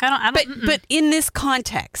this book. I don't. But in this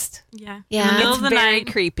context, yeah. Yeah. In the middle it's of the very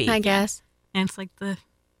night, creepy. I guess. and it's like the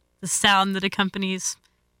sound that accompanies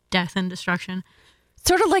death and destruction.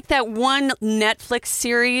 Sort of like that one Netflix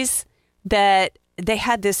series that they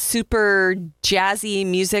had this super jazzy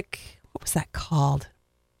music. What was that called?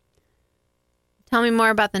 Tell me more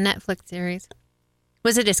about the Netflix series.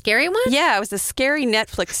 Was it a scary one? Yeah, it was a scary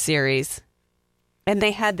Netflix series. And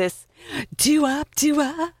they had this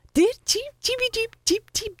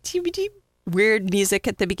weird music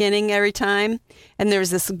at the beginning every time. And there was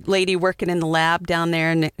this lady working in the lab down there,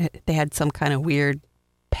 and they had some kind of weird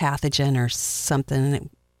pathogen or something.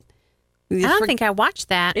 I don't think I watched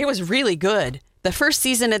that. It was really good. The first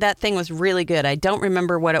season of that thing was really good. I don't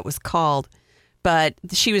remember what it was called, but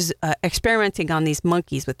she was experimenting on these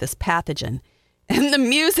monkeys with this pathogen. And the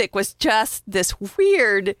music was just this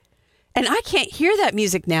weird, and I can't hear that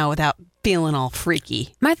music now without feeling all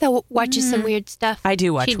freaky. Martha watches some weird stuff. I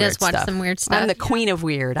do watch She weird does watch stuff. some weird stuff. I'm the queen of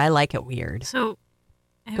weird. I like it weird. So,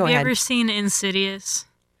 have Go you ahead. ever seen Insidious?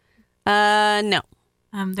 No.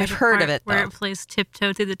 There's I've a heard part of it, where though. it plays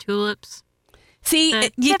 "Tiptoe Through the Tulips." See,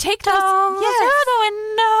 The you take those, tiptoes yes. through the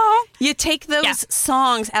window. You take those Yeah.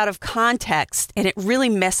 songs out of context, and it really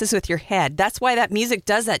messes with your head. That's why that music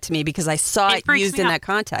does that to me, because I saw It it freaks used me in out. that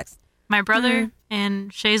context. My brother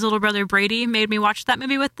and Shay's little brother Brady made me watch that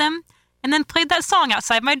movie with them, and then played that song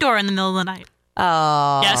outside my door in the middle of the night.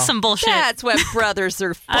 Oh. Yeah, some bullshit. That's what brothers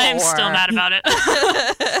are for. I'm still mad about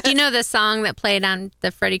it. Do you know the song that played on the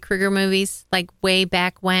Freddy Krueger movies, like way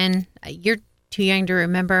back when? You're too young to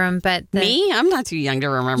remember them, but Me? I'm not too young to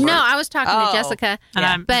remember. No, I was talking Oh. to Jessica,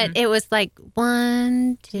 Yeah. but it was like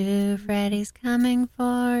 1, 2, Freddy's coming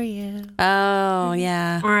for you. Oh,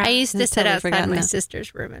 yeah. Or, I used to I've sit totally outside forgotten my that.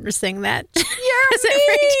 sister's room and sing that.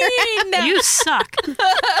 You're mean. you suck.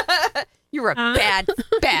 You're a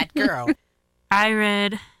bad girl. I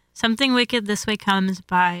read Something Wicked This Way Comes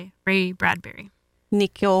by Ray Bradbury.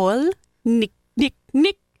 Nicole. Nick.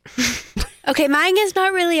 Okay, mine is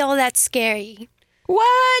not really all that scary.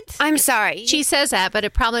 What? I'm sorry. She says that, but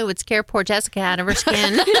it probably would scare poor Jessica out of her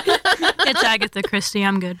skin. It's Agatha Christie.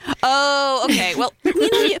 I'm good. Oh, okay. Well,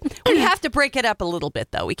 we have to break it up a little bit,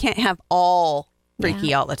 though. We can't have all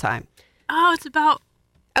freaky all the time. Oh, it's about...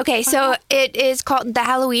 Okay, so it is called The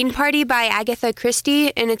Halloween Party by Agatha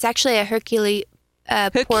Christie, and it's actually a Hercule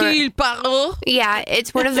Hercule Poirot. Yeah,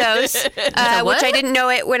 it's one of those, which I didn't know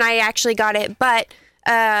it when I actually got it, but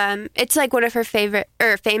it's like one of her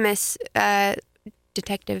famous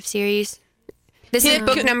detective series. This is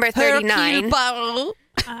book number 39. Hercule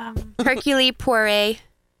Poirot. Hercule Poirot,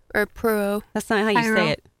 or Poirot. That's not how you Poirot. say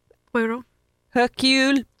it. Poirot.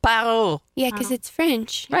 Hercule Poirot. Yeah, because it's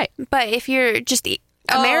French. Right. But if you're just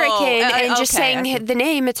American and just okay, saying okay. the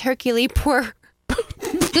name, it's Hercule Poirot.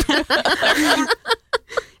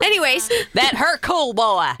 Anyways, That Hercule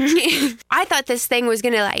boy. I thought this thing was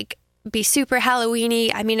gonna like be super Halloween-y.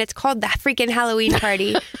 I mean, it's called the freaking Halloween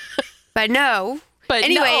Party, but no. But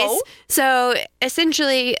Anyways, no. so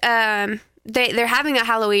essentially, they're having a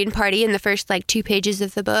Halloween party in the first like 2 pages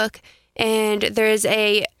of the book, and there's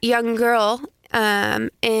a young girl,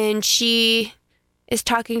 and she is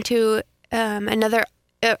talking to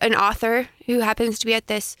an author who happens to be at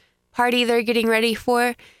this party they're getting ready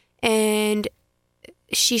for, and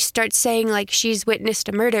she starts saying like she's witnessed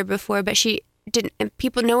a murder before, but she didn't. And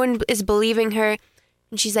no one is believing her,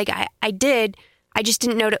 and she's like, I did. I just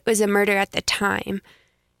didn't know it was a murder at the time.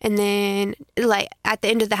 And then, like at the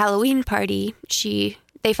end of the Halloween party,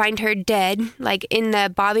 they find her dead, like in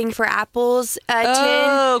the bobbing for apples tin.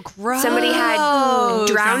 Oh, gross. Somebody had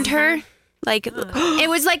drowned her. Like it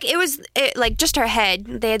was like just her head.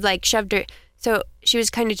 They had like shoved her. So she was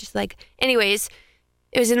kind of just like. Anyways,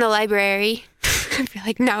 it was in the library. I feel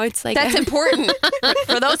like now it's like That's important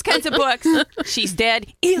for those kinds of books. She's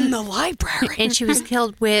dead in the library. And she was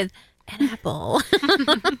killed with an apple.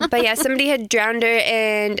 But yeah, somebody had drowned her,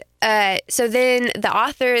 and so then the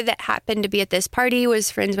author that happened to be at this party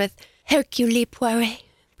was friends with Hercule Poirot,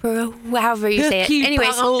 however you say it. Hercule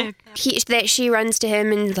Anyways, Poirot. she runs to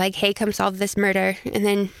him and like, hey, come solve this murder. And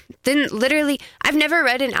then literally, I've never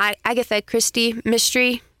read an Agatha Christie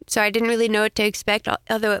mystery, so I didn't really know what to expect,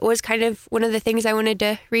 although it was kind of one of the things I wanted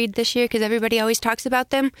to read this year because everybody always talks about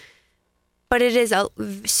them. But it is a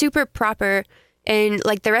super proper. And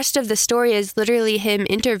like the rest of the story is literally him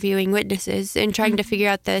interviewing witnesses and trying to figure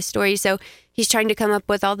out the story. So he's trying to come up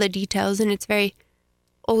with all the details, and it's very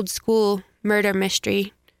old school murder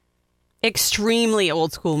mystery. Extremely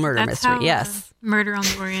old school murder That's mystery. how, Yes. Murder on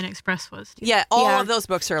the Orient Express was. Too. Yeah, all Yeah. of those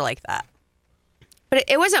books are like that. But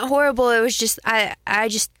it wasn't horrible. It was just I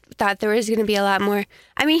just thought there was going to be a lot more.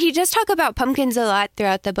 I mean, he does talk about pumpkins a lot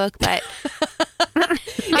throughout the book, but I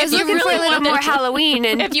was looking for a little more Halloween.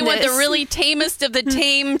 And If you want the really tamest of the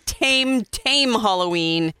tame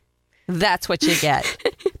Halloween, that's what you get.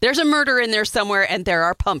 There's a murder in there somewhere, and there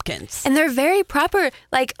are pumpkins. And they're very proper.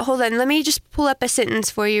 Like, hold on, let me just pull up a sentence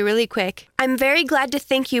for you really quick. I'm very glad to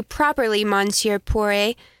thank you properly, Monsieur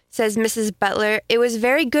Poirot, says Mrs. Butler. It was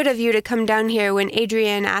very good of you to come down here when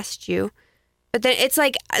Adrienne asked you. But then it's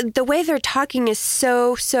like the way they're talking is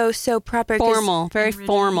so proper. 'Cause, Formal, very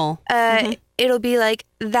formal. It'll be like,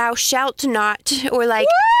 thou shalt not, or like,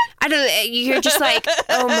 I don't know, you're just like,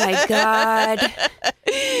 oh my God.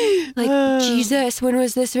 Like, Jesus, when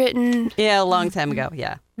was this written? Yeah, a long time ago.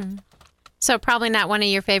 Yeah. So probably not one of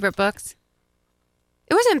your favorite books.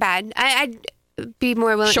 It wasn't bad. I'd be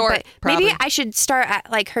more willing. Short, but maybe probably. I should start at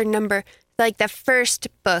like her number, like the first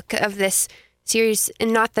book of this series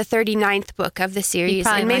and not the 39th book of the series.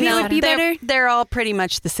 probably And maybe might it not would be better. They're all pretty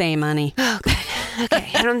much the same, honey.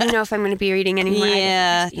 Okay, I don't know if I'm going to be reading anymore.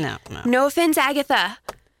 Yeah, no. No offense, Agatha.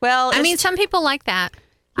 Well, I mean, some people like that.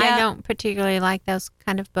 Yeah. I don't particularly like those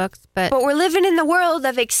kind of books, but But we're living in the world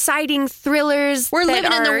of exciting thrillers. we're that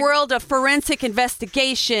living in the are- world of forensic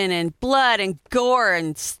investigation and blood and gore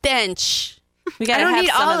and stench. We I gotta don't have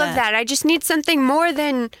need some all of that. I just need something more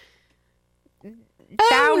than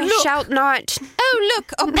thou shalt not. Oh,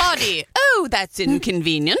 look, a body. Oh, that's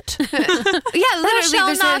inconvenient. Yeah, Thou literally. shall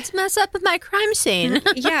There's not mess up my crime scene.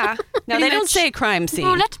 yeah. No, they don't say crime scene.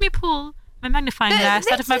 Oh, let me pull my magnifying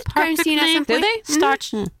glass out of my crime scene at some perfectly point.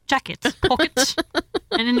 starched jacket pocket,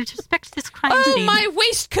 and in respect to this crime Oh, scene, my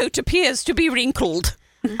waistcoat appears to be wrinkled.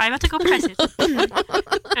 I'm about to go press it.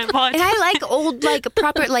 What? And I like old, like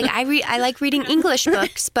proper, like I like reading English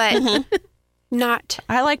books, but not.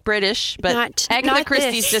 I like British, but Not- Agatha not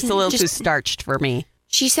Christie's this. just a little Just- too starched for me.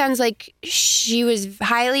 She sounds like she was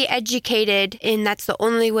highly educated, and that's the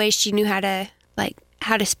only way she knew how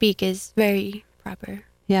to speak is very proper,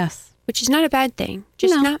 Yes. which is not a bad thing.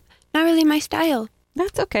 Just No. not really my style.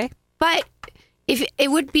 That's okay. But if it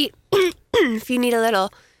would be, if you need a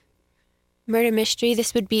little murder mystery,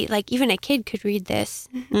 this would be like even a kid could read this.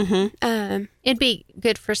 Mm-hmm. It'd be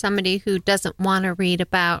good for somebody who doesn't want to read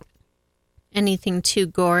about anything too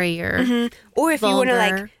gory or Or if you want to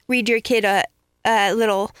like vulgar. read your kid a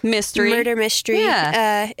little Mystery. murder mystery.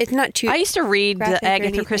 Yeah. It's not too. I used to read graphic or Agatha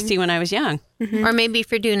anything. Christie when I was young. or maybe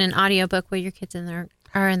if you're doing an audiobook where your kids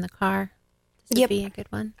are in the car. This Yep. would be a good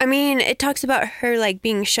one. I mean, it talks about her like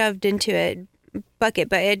being shoved into a bucket,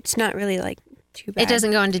 but it's not really like too bad. It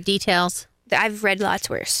doesn't go into details. I've read lots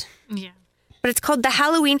worse. Yeah. But it's called The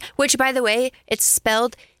Halloween, which, by the way, it's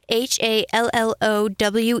spelled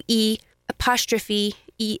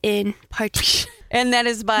HALLOWE''EN party. And that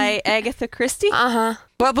is by Agatha Christie? Uh-huh.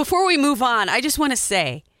 Well, before we move on, I just want to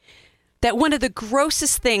say that one of the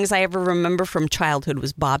grossest things I ever remember from childhood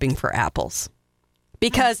was bobbing for apples.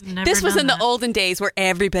 Because I've never this was done in the that. olden days where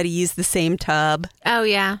everybody used the same tub. Oh,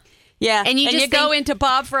 yeah. Yeah. And you just go think- into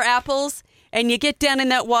bob for apples and you get down in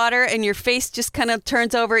that water and your face just kind of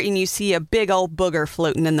turns over and you see a big old booger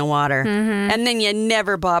floating in the water. Mm-hmm. And then you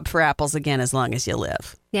never bob for apples again as long as you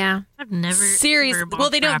live. Yeah. I've never. Seriously. ever bobbed Well,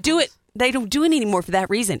 they for don't do it. apples. They don't do it anymore for that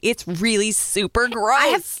reason. It's really super gross. I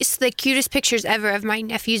have it's the cutest pictures ever of my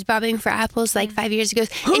nephews bobbing for apples like 5 years ago.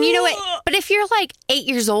 And you know what? But if you're like 8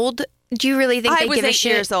 years old, do you really think I they was give a 8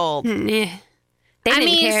 shit? years old. Nah. They I didn't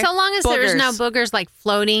mean, care. so long as there's no Boogers. boogers like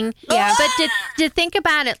floating. Yeah. But to think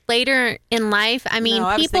about it later in life, I mean, No,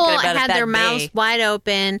 I was people thinking about it had that their mouths day. wide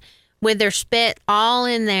open with their spit all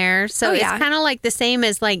in there. So Oh, it's yeah. kind of like the same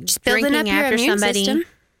as like building drinking up your after immune somebody. system.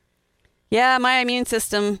 Yeah, my immune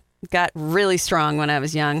system got really strong when I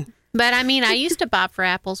was young. But I mean, I used to bob for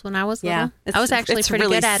apples when I was little. I was actually it's pretty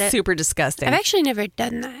really good at it. super disgusting. I've actually never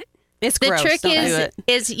done that. It's The gross. trick Don't do it.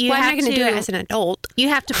 is you Well, I'm have not going to do it to as an adult. you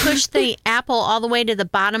have to push the apple all the way to the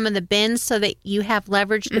bottom of the bin so that you have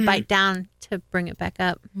leverage to bite down to bring it back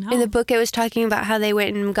up. No. In the book, it was talking about how they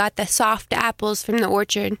went and got the soft apples from the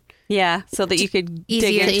orchard. Yeah, so that you could dig Easier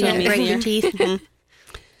So you into don't them break easier. your teeth.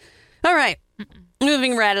 All right.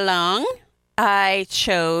 Moving right along, I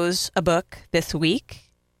chose a book this week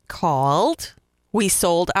called We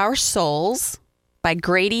Sold Our Souls by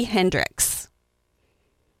Grady Hendrix.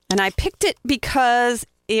 And I picked it because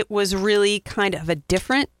it was really kind of a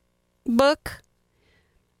different book.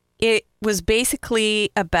 It was basically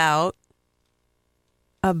about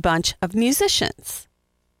a bunch of musicians.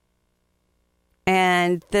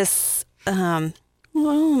 And this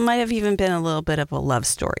might have even been a little bit of a love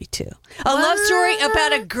story too. A love story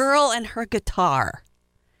about a girl and her guitar.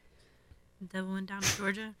 Devil went down to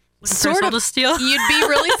Georgia. Looking Sort for a of. soul to steal. You'd be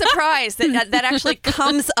really surprised that actually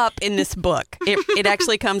comes up in this book. It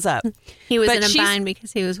actually comes up. He was But in a she's- bind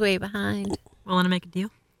because he was way behind. Willing to make a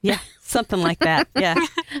deal? Yeah, something like that. Yeah,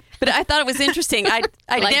 but I thought it was interesting. Like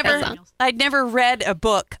that song. I'd never read a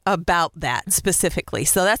book about that specifically,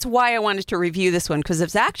 so that's why I wanted to review this one because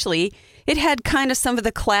it had kind of some of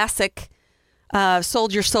the classic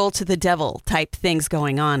 "sold your soul to the devil" type things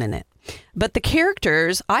going on in it. But the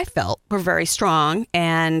characters I felt were very strong,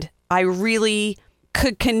 and I really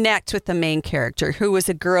could connect with the main character, who was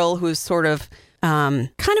a girl who was sort of kind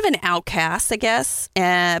of an outcast, I guess,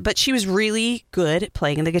 but she was really good at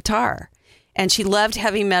playing the guitar, and she loved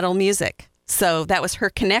heavy metal music. So that was her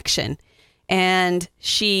connection. And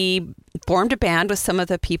she formed a band with some of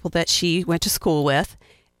the people that she went to school with,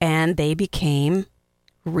 and they became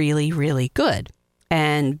really, really good.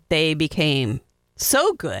 And they became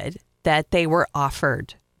so good that they were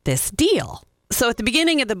offered this deal. So at the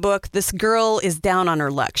beginning of the book, this girl is down on her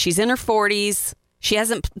luck. She's in her 40s. She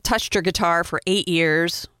hasn't touched her guitar for 8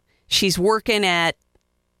 years. She's working at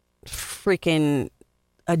freaking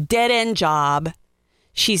a dead-end job.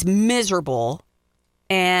 She's miserable.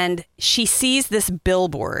 And she sees this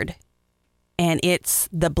billboard, and it's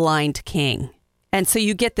The Blind King. And so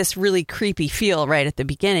you get this really creepy feel right at the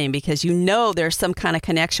beginning because you know there's some kind of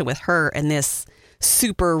connection with her and this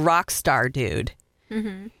super rock star dude.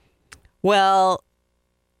 Mm-hmm. Well,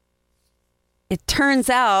 it turns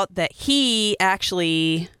out that he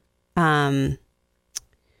actually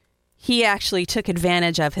took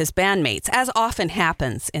advantage of his bandmates, as often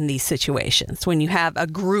happens in these situations. When you have a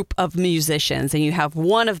group of musicians and you have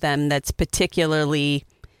one of them that's particularly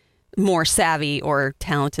more savvy or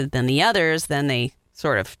talented than the others, then they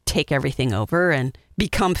sort of take everything over and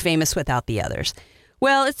become famous without the others.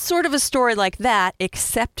 Well, it's sort of a story like that,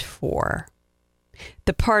 except for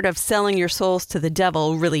the part of selling your souls to the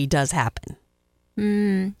devil really does happen.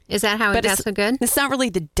 Is that how it got so good? It's not really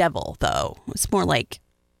the devil, though. It's more like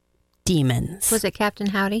demons. Was it Captain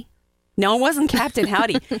Howdy? No, it wasn't Captain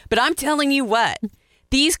Howdy. But I'm telling you what,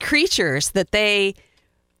 these creatures that they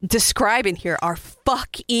describe in here are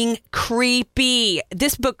fucking creepy.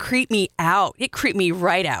 This book creeped me out. It creeped me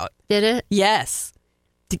right out. Did it? Yes.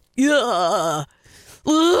 Ugh.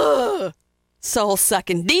 Ugh.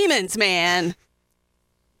 Soul-sucking demons, man.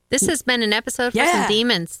 This has been an episode for some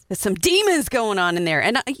demons. There's some demons going on in there.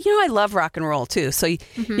 And, I love rock and roll, too. So you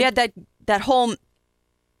had that whole...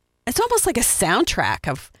 It's almost like a soundtrack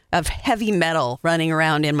of heavy metal running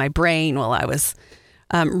around in my brain while I was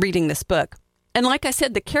reading this book. And like I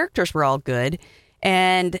said, the characters were all good.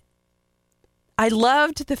 And I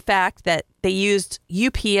loved the fact that they used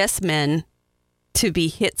UPS men to be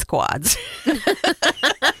hit squads.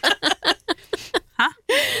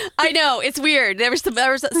 I know, it's weird. There was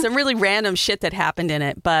some really random shit that happened in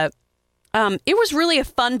it. But it was really a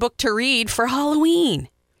fun book to read for Halloween.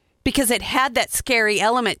 Because it had that scary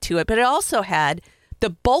element to it, but it also had,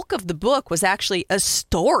 the bulk of the book was actually a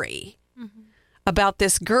story about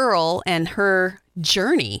this girl and her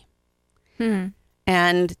journey.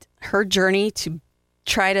 And her journey to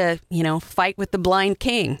try to, fight with the Blind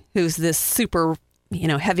King, who's this super,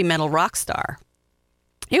 heavy metal rock star.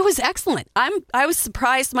 It was excellent. I was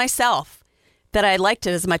surprised myself that I liked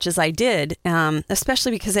it as much as I did,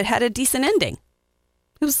 especially because it had a decent ending.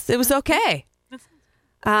 It was okay.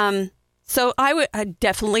 So I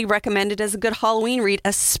definitely recommend it as a good Halloween read,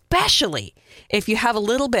 especially if you have a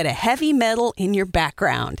little bit of heavy metal in your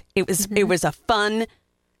background. It was a fun,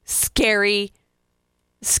 scary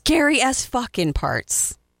as fuck in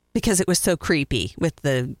parts because it was so creepy with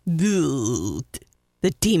the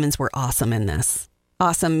demons were awesome in this.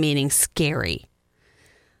 Awesome meaning scary.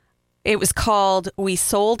 It was called We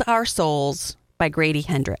Sold Our Souls by Grady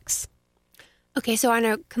Hendrix. Okay, so on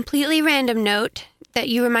a completely random note that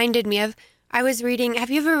you reminded me of, I was reading, have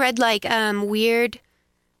you ever read weird,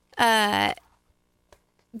 there's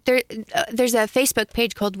a Facebook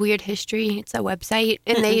page called Weird History. It's a website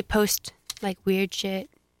and they post weird shit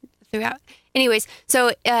throughout. Anyways,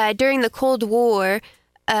 so during the Cold War,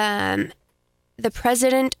 the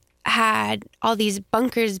president had all these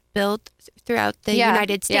bunkers built throughout the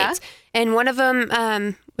United States. And one of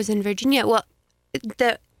them was in Virginia. Well,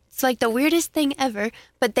 it's like the weirdest thing ever,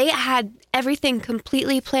 but they had everything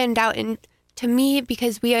completely planned out. And to me,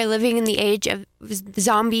 because we are living in the age of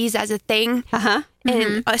zombies as a thing,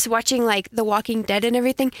 and us watching The Walking Dead and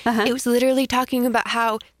everything, it was literally talking about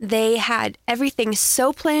how they had everything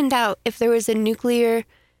so planned out. If there was a nuclear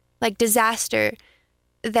disaster,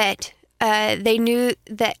 that they knew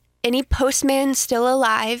that any postman still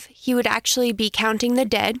alive, he would actually be counting the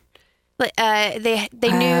dead. They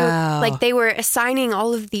knew they were assigning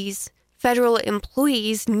all of these federal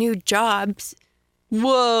employees new jobs.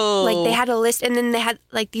 Whoa! They had a list, and then they had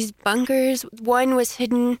these bunkers. One was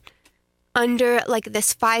hidden under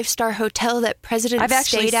this 5-star hotel that president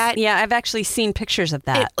stayed at. Yeah, I've actually seen pictures of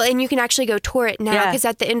that. And you can actually go tour it now because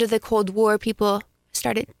at the end of the Cold War, people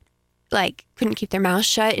started couldn't keep their mouths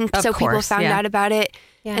shut, and people found out about it.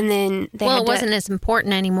 Yeah. And then it wasn't as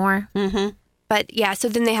important anymore. But so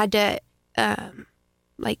then they had to.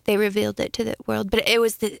 They revealed it to the world, but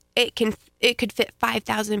it could fit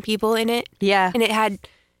 5,000 people in it. Yeah, and it had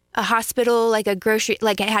a hospital, a grocery,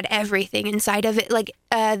 it had everything inside of it.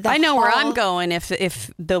 I know where I'm going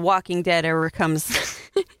if The Walking Dead ever comes.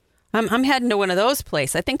 I'm heading to one of those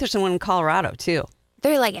places. I think there's one in Colorado too.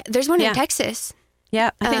 There's one in Texas.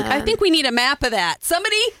 Yeah, I think we need a map of that.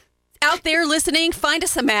 Somebody out there listening, find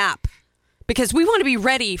us a map. Because we want to be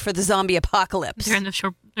ready for the zombie apocalypse.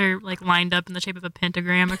 They're lined up in the shape of a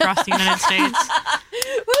pentagram across the United States.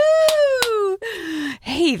 Woo!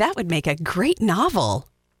 Hey, that would make a great novel.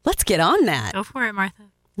 Let's get on that. Go for it, Martha.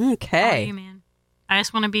 Okay. Oh, you, man. I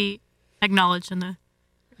just want to be acknowledged in the...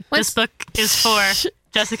 This book is for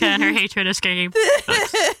Jessica and her hatred of scary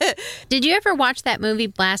books. Did you ever watch that movie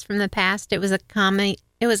Blast from the Past? It was a comedy.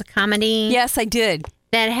 Yes, I did.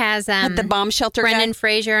 That has the bomb shelter Brendan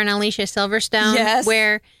Fraser and Alicia Silverstone. Yes.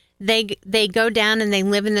 Where they go down and they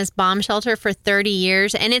live in this bomb shelter for 30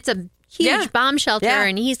 years. And it's a huge bomb shelter. Yeah.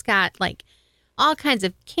 And he's got all kinds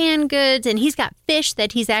of canned goods, and he's got fish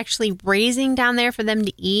that he's actually raising down there for them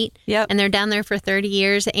to eat. Yep. And they're down there for 30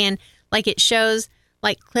 years. And like it shows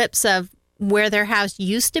like clips of where their house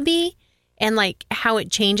used to be and like how it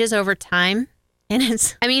changes over time. And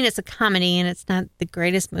it's a comedy and it's not the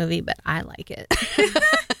greatest movie, but I like it.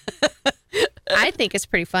 I think it's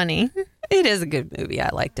pretty funny. It is a good movie. I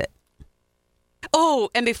liked it. Oh,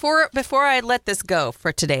 and before I let this go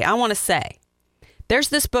for today, I want to say there's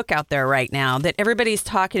this book out there right now that everybody's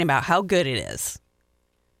talking about how good it is.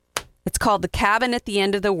 It's called The Cabin at the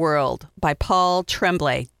End of the World by Paul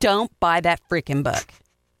Tremblay. Don't buy that freaking book.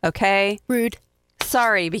 Okay? Rude.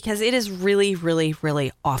 Sorry, because it is really, really,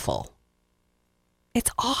 really awful. It's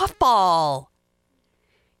awful.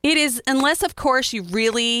 It is, unless, of course, you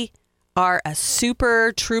really are a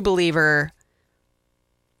super true believer.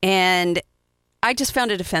 And I just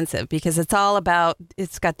found it offensive because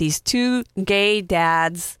it's got these two gay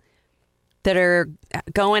dads that are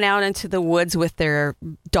going out into the woods with their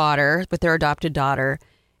adopted daughter.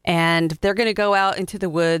 And they're going to go out into the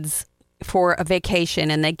woods for a vacation.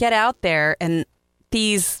 And they get out there and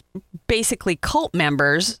these basically cult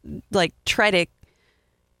members like try to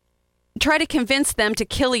convince them to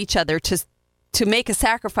kill each other to make a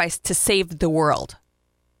sacrifice to save the world.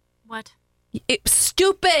 What? It's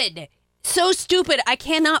stupid. So stupid. I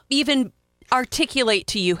cannot even articulate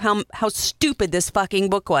to you how stupid this fucking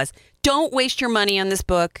book was. Don't waste your money on this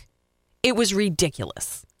book. It was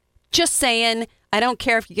ridiculous. Just saying, I don't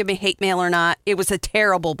care if you give me hate mail or not. It was a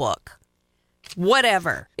terrible book.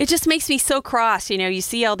 Whatever. It just makes me so cross. You know, you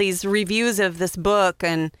see all these reviews of this book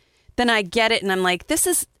and then I get it and I'm like, this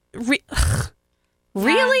is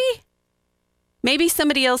really? Maybe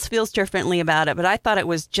somebody else feels differently about it, but I thought it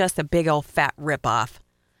was just a big old fat ripoff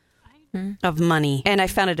of money. And I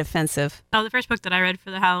found it offensive. Oh, the first book that I read for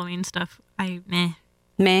the Halloween stuff,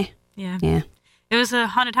 meh. Yeah. It was a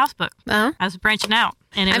haunted house book. Oh. I was branching out.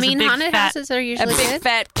 And it was a big haunted houses are A usually big good.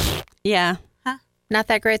 fat, yeah. Not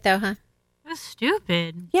that great though, huh? It was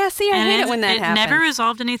stupid. Yeah, see, I hate it when that happens. It never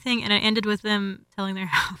resolved anything, and it ended with them selling their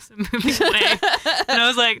house and moving away. And I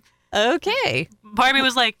was like, okay. part of me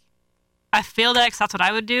was like, I feel that because that's what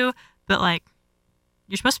I would do, but like,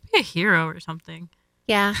 you're supposed to be a hero or something.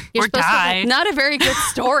 Yeah. Or die. Not a very good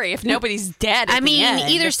story if nobody's dead at the end.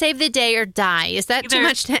 Either save the day or die. Is that too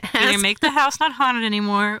much to ask? Either make the house not haunted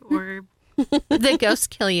anymore, or the ghosts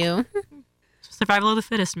kill you. survival of the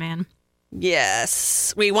fittest, man.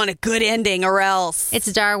 Yes. We want a good ending or else.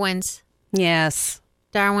 It's Darwin's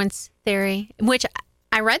theory, which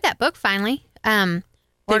I read that book finally.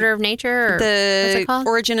 Order of Nature, or what's it called?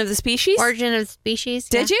 Origin of the Species? Origin of the Species.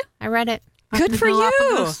 Did you? I read it. Good for you.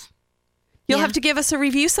 You'll Yeah. have to give us a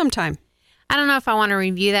review sometime. I don't know if I want to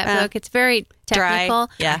review that book. It's very technical.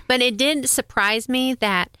 Dry. Yeah. But it did surprise me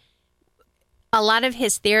that a lot of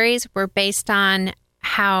his theories were based on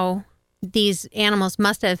how these animals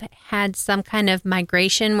must have had some kind of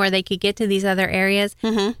migration where they could get to these other areas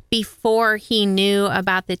before he knew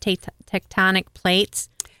about the tectonic plates.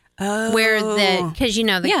 Oh. Because,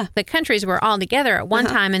 the countries were all together at one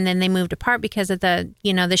time and then they moved apart because of the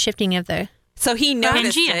shifting of the... So he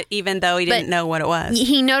noticed it even though he didn't know what it was.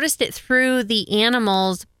 He noticed it through the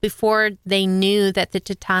animals before they knew that the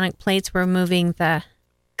tectonic plates were moving the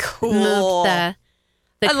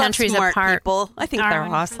countries love smart apart. People. I think they're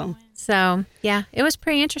awesome. So, yeah, it was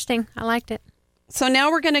pretty interesting. I liked it. So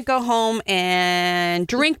now we're going to go home and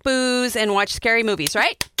drink booze and watch scary movies,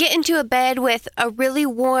 right? Get into a bed with a really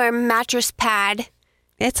warm mattress pad.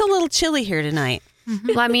 It's a little chilly here tonight.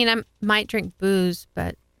 Well, I mean, I might drink booze,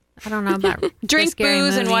 but I don't know about Drink scary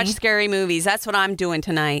booze and movie. watch scary movies. That's what I'm doing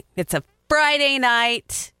tonight. It's a Friday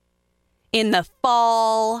night in the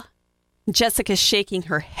fall. Jessica's shaking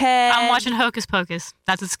her head. I'm watching Hocus Pocus.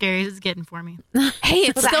 That's as scary as it's getting for me. Hey,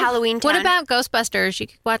 it's Was that Halloween time? What about Ghostbusters? You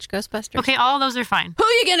could watch Ghostbusters. Okay, all of those are fine. Who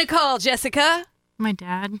are you going to call, Jessica? My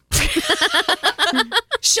dad.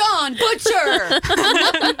 Sean Butcher.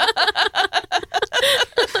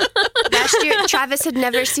 Last year, Travis had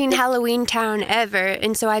never seen Halloween Town ever,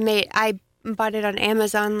 and so I bought it on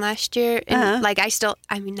Amazon last year, and now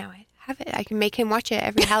I have it. I can make him watch it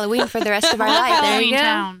every Halloween for the rest of our life. There you Halloween go.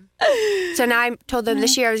 Town. So now I told them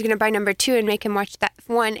this year I was going to buy number 2 and make him watch that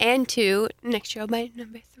 1 and 2. Next year I'll buy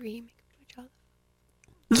number 3. Make him watch all of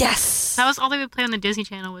them. Yes. That was all they would play on the Disney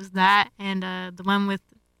Channel was that and the one with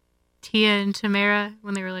Tia and Tamara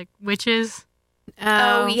when they were like witches.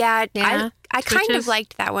 Oh yeah. I kind Switches. of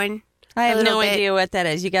liked that one. I have a no little bit. idea what that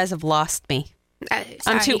is. You guys have lost me.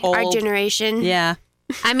 Sorry, too Our old. generation. Yeah.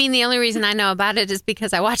 I mean, the only reason I know about it is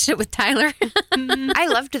because I watched it with Tyler. I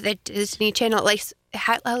loved the Disney Channel, like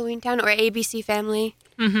Halloween Town or ABC Family.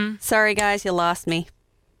 Mm-hmm. Sorry, guys, you lost me.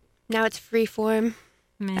 Now it's Freeform.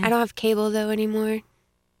 Man. I don't have cable though anymore.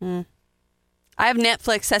 I have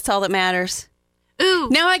Netflix. That's all that matters. Ooh.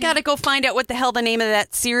 Now I got to go find out what the hell the name of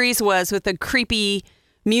that series was with the creepy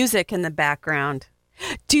music in the background.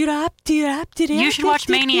 You should watch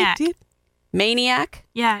Maniac. Maniac?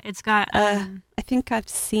 Yeah, it's got I think I've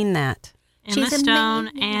seen that. Emma She's a Stone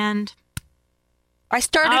maniac. and I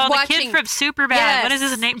started the watching. kid from Superbad. Yes. What is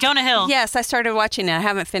his name? Jonah Hill. Yes, I started watching it. I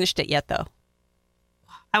haven't finished it yet, though.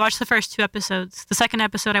 I watched the first 2 episodes. The second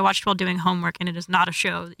episode I watched while doing homework, and it is not a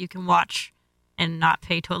show that you can watch and not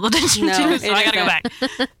pay total attention No, to. it So I gotta go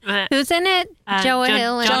isn't. back. But, Who's in it? Jonah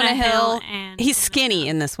Hill. And- Jonah Hill. and He's skinny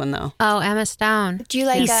in this one, though. Oh, Emma Stone. Do you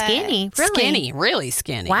like He's skinny. Really? Skinny, really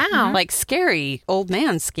skinny. Wow. Like scary old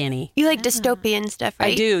man skinny. You like dystopian stuff,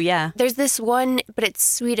 right? I do, yeah. There's this one, but it's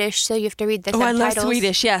Swedish, so you have to read the Oh, I subtitles. love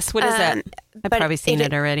Swedish. Yes. What is that? I've but probably seen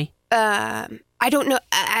it already. I don't know.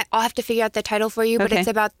 I'll have to figure out the title for you, but Okay. it's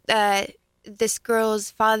about this girl's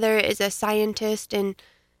father is a scientist, and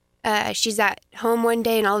she's at home one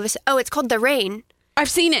day, and all of a sudden, it's called The Rain. I've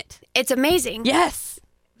seen it. It's amazing. Yes.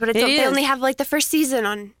 but it they is. only have like the first season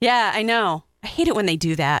on. Yeah, I know. I hate it when they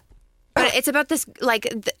do that. But it's about this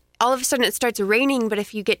all of a sudden it starts raining, but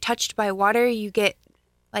if you get touched by water, you get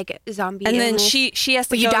like a zombie. And then illness. she has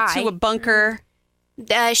to But you go die. to a bunker.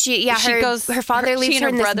 She goes- her father she leaves and her her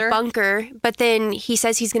in this brother. bunker, but then he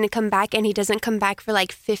says he's going to come back, and he doesn't come back for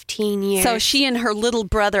like 15 years. So she and her little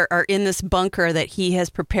brother are in this bunker that he has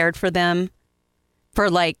prepared for them for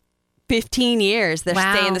like 15 years. They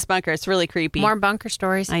Wow. stay in this bunker. It's really creepy. More bunker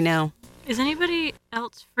stories. I know. Is anybody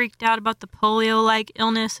else freaked out about the polio-like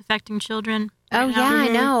illness affecting children? Oh, right yeah, now? I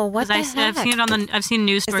know. What the Because I've heck? seen it I've seen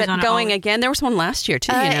news Is stories on that it. going all- again? There was one last year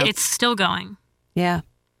too. You know. It's still going. Yeah.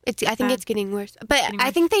 I think it's getting worse. But Getting I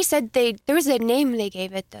worse. think they said there was a name they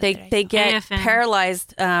gave it though. that I They saw. get AFN.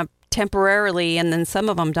 paralyzed temporarily, and then some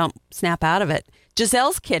of them don't snap out of it.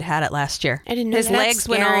 Giselle's kid had it last year. I didn't know his that. legs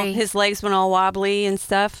went all wobbly and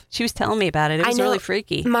stuff. She was telling me about it. It was I know really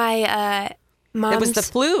freaky. My mom's It was the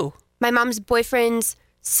flu. my mom's boyfriend's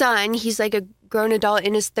son. He's like a grown adult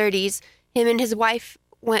in his 30s. Him and his wife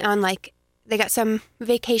went on they got some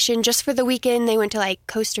vacation just for the weekend. They went to like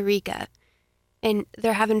Costa Rica, and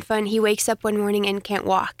they're having fun. He wakes up one morning and can't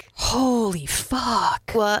walk. Holy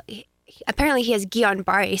fuck. Well, apparently he has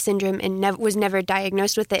Guillain-Barré syndrome and was never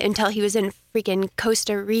diagnosed with it until he was in freaking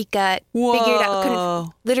Costa Rica. Figured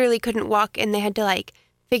out, literally couldn't walk, and they had to like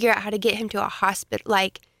figure out how to get him to a hospital,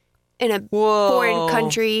 like in a foreign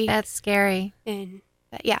country. That's scary. And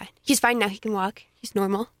yeah, he's fine now. He can walk. He's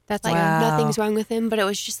normal. That's like Wow. nothing's wrong with him. But it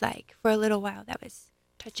was just like for a little while that was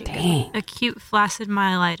touching. Dang. Acute flaccid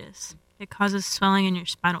myelitis. It causes swelling in your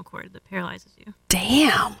spinal cord that paralyzes you.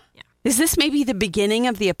 Damn. Yeah. Is this maybe the beginning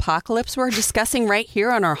of the apocalypse we're discussing right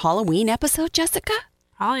here on our Halloween episode, Jessica?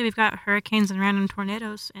 Probably we've got hurricanes and random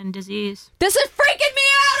tornadoes and disease. This is freaking me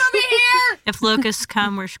out over here. If locusts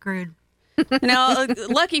come, we're screwed. No,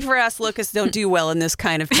 lucky for us, locusts don't do well in this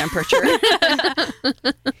kind of temperature.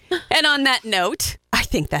 And on that note, I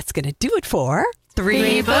think that's going to do it for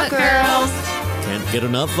Three Book Girls. Can't get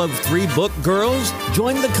enough of Three Book Girls?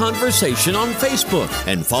 Join the conversation on Facebook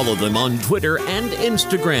and follow them on Twitter and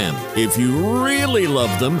Instagram. If you really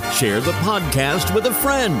love them, share the podcast with a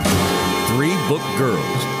friend. Three Book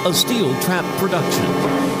Girls, a Steel Trap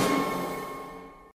production.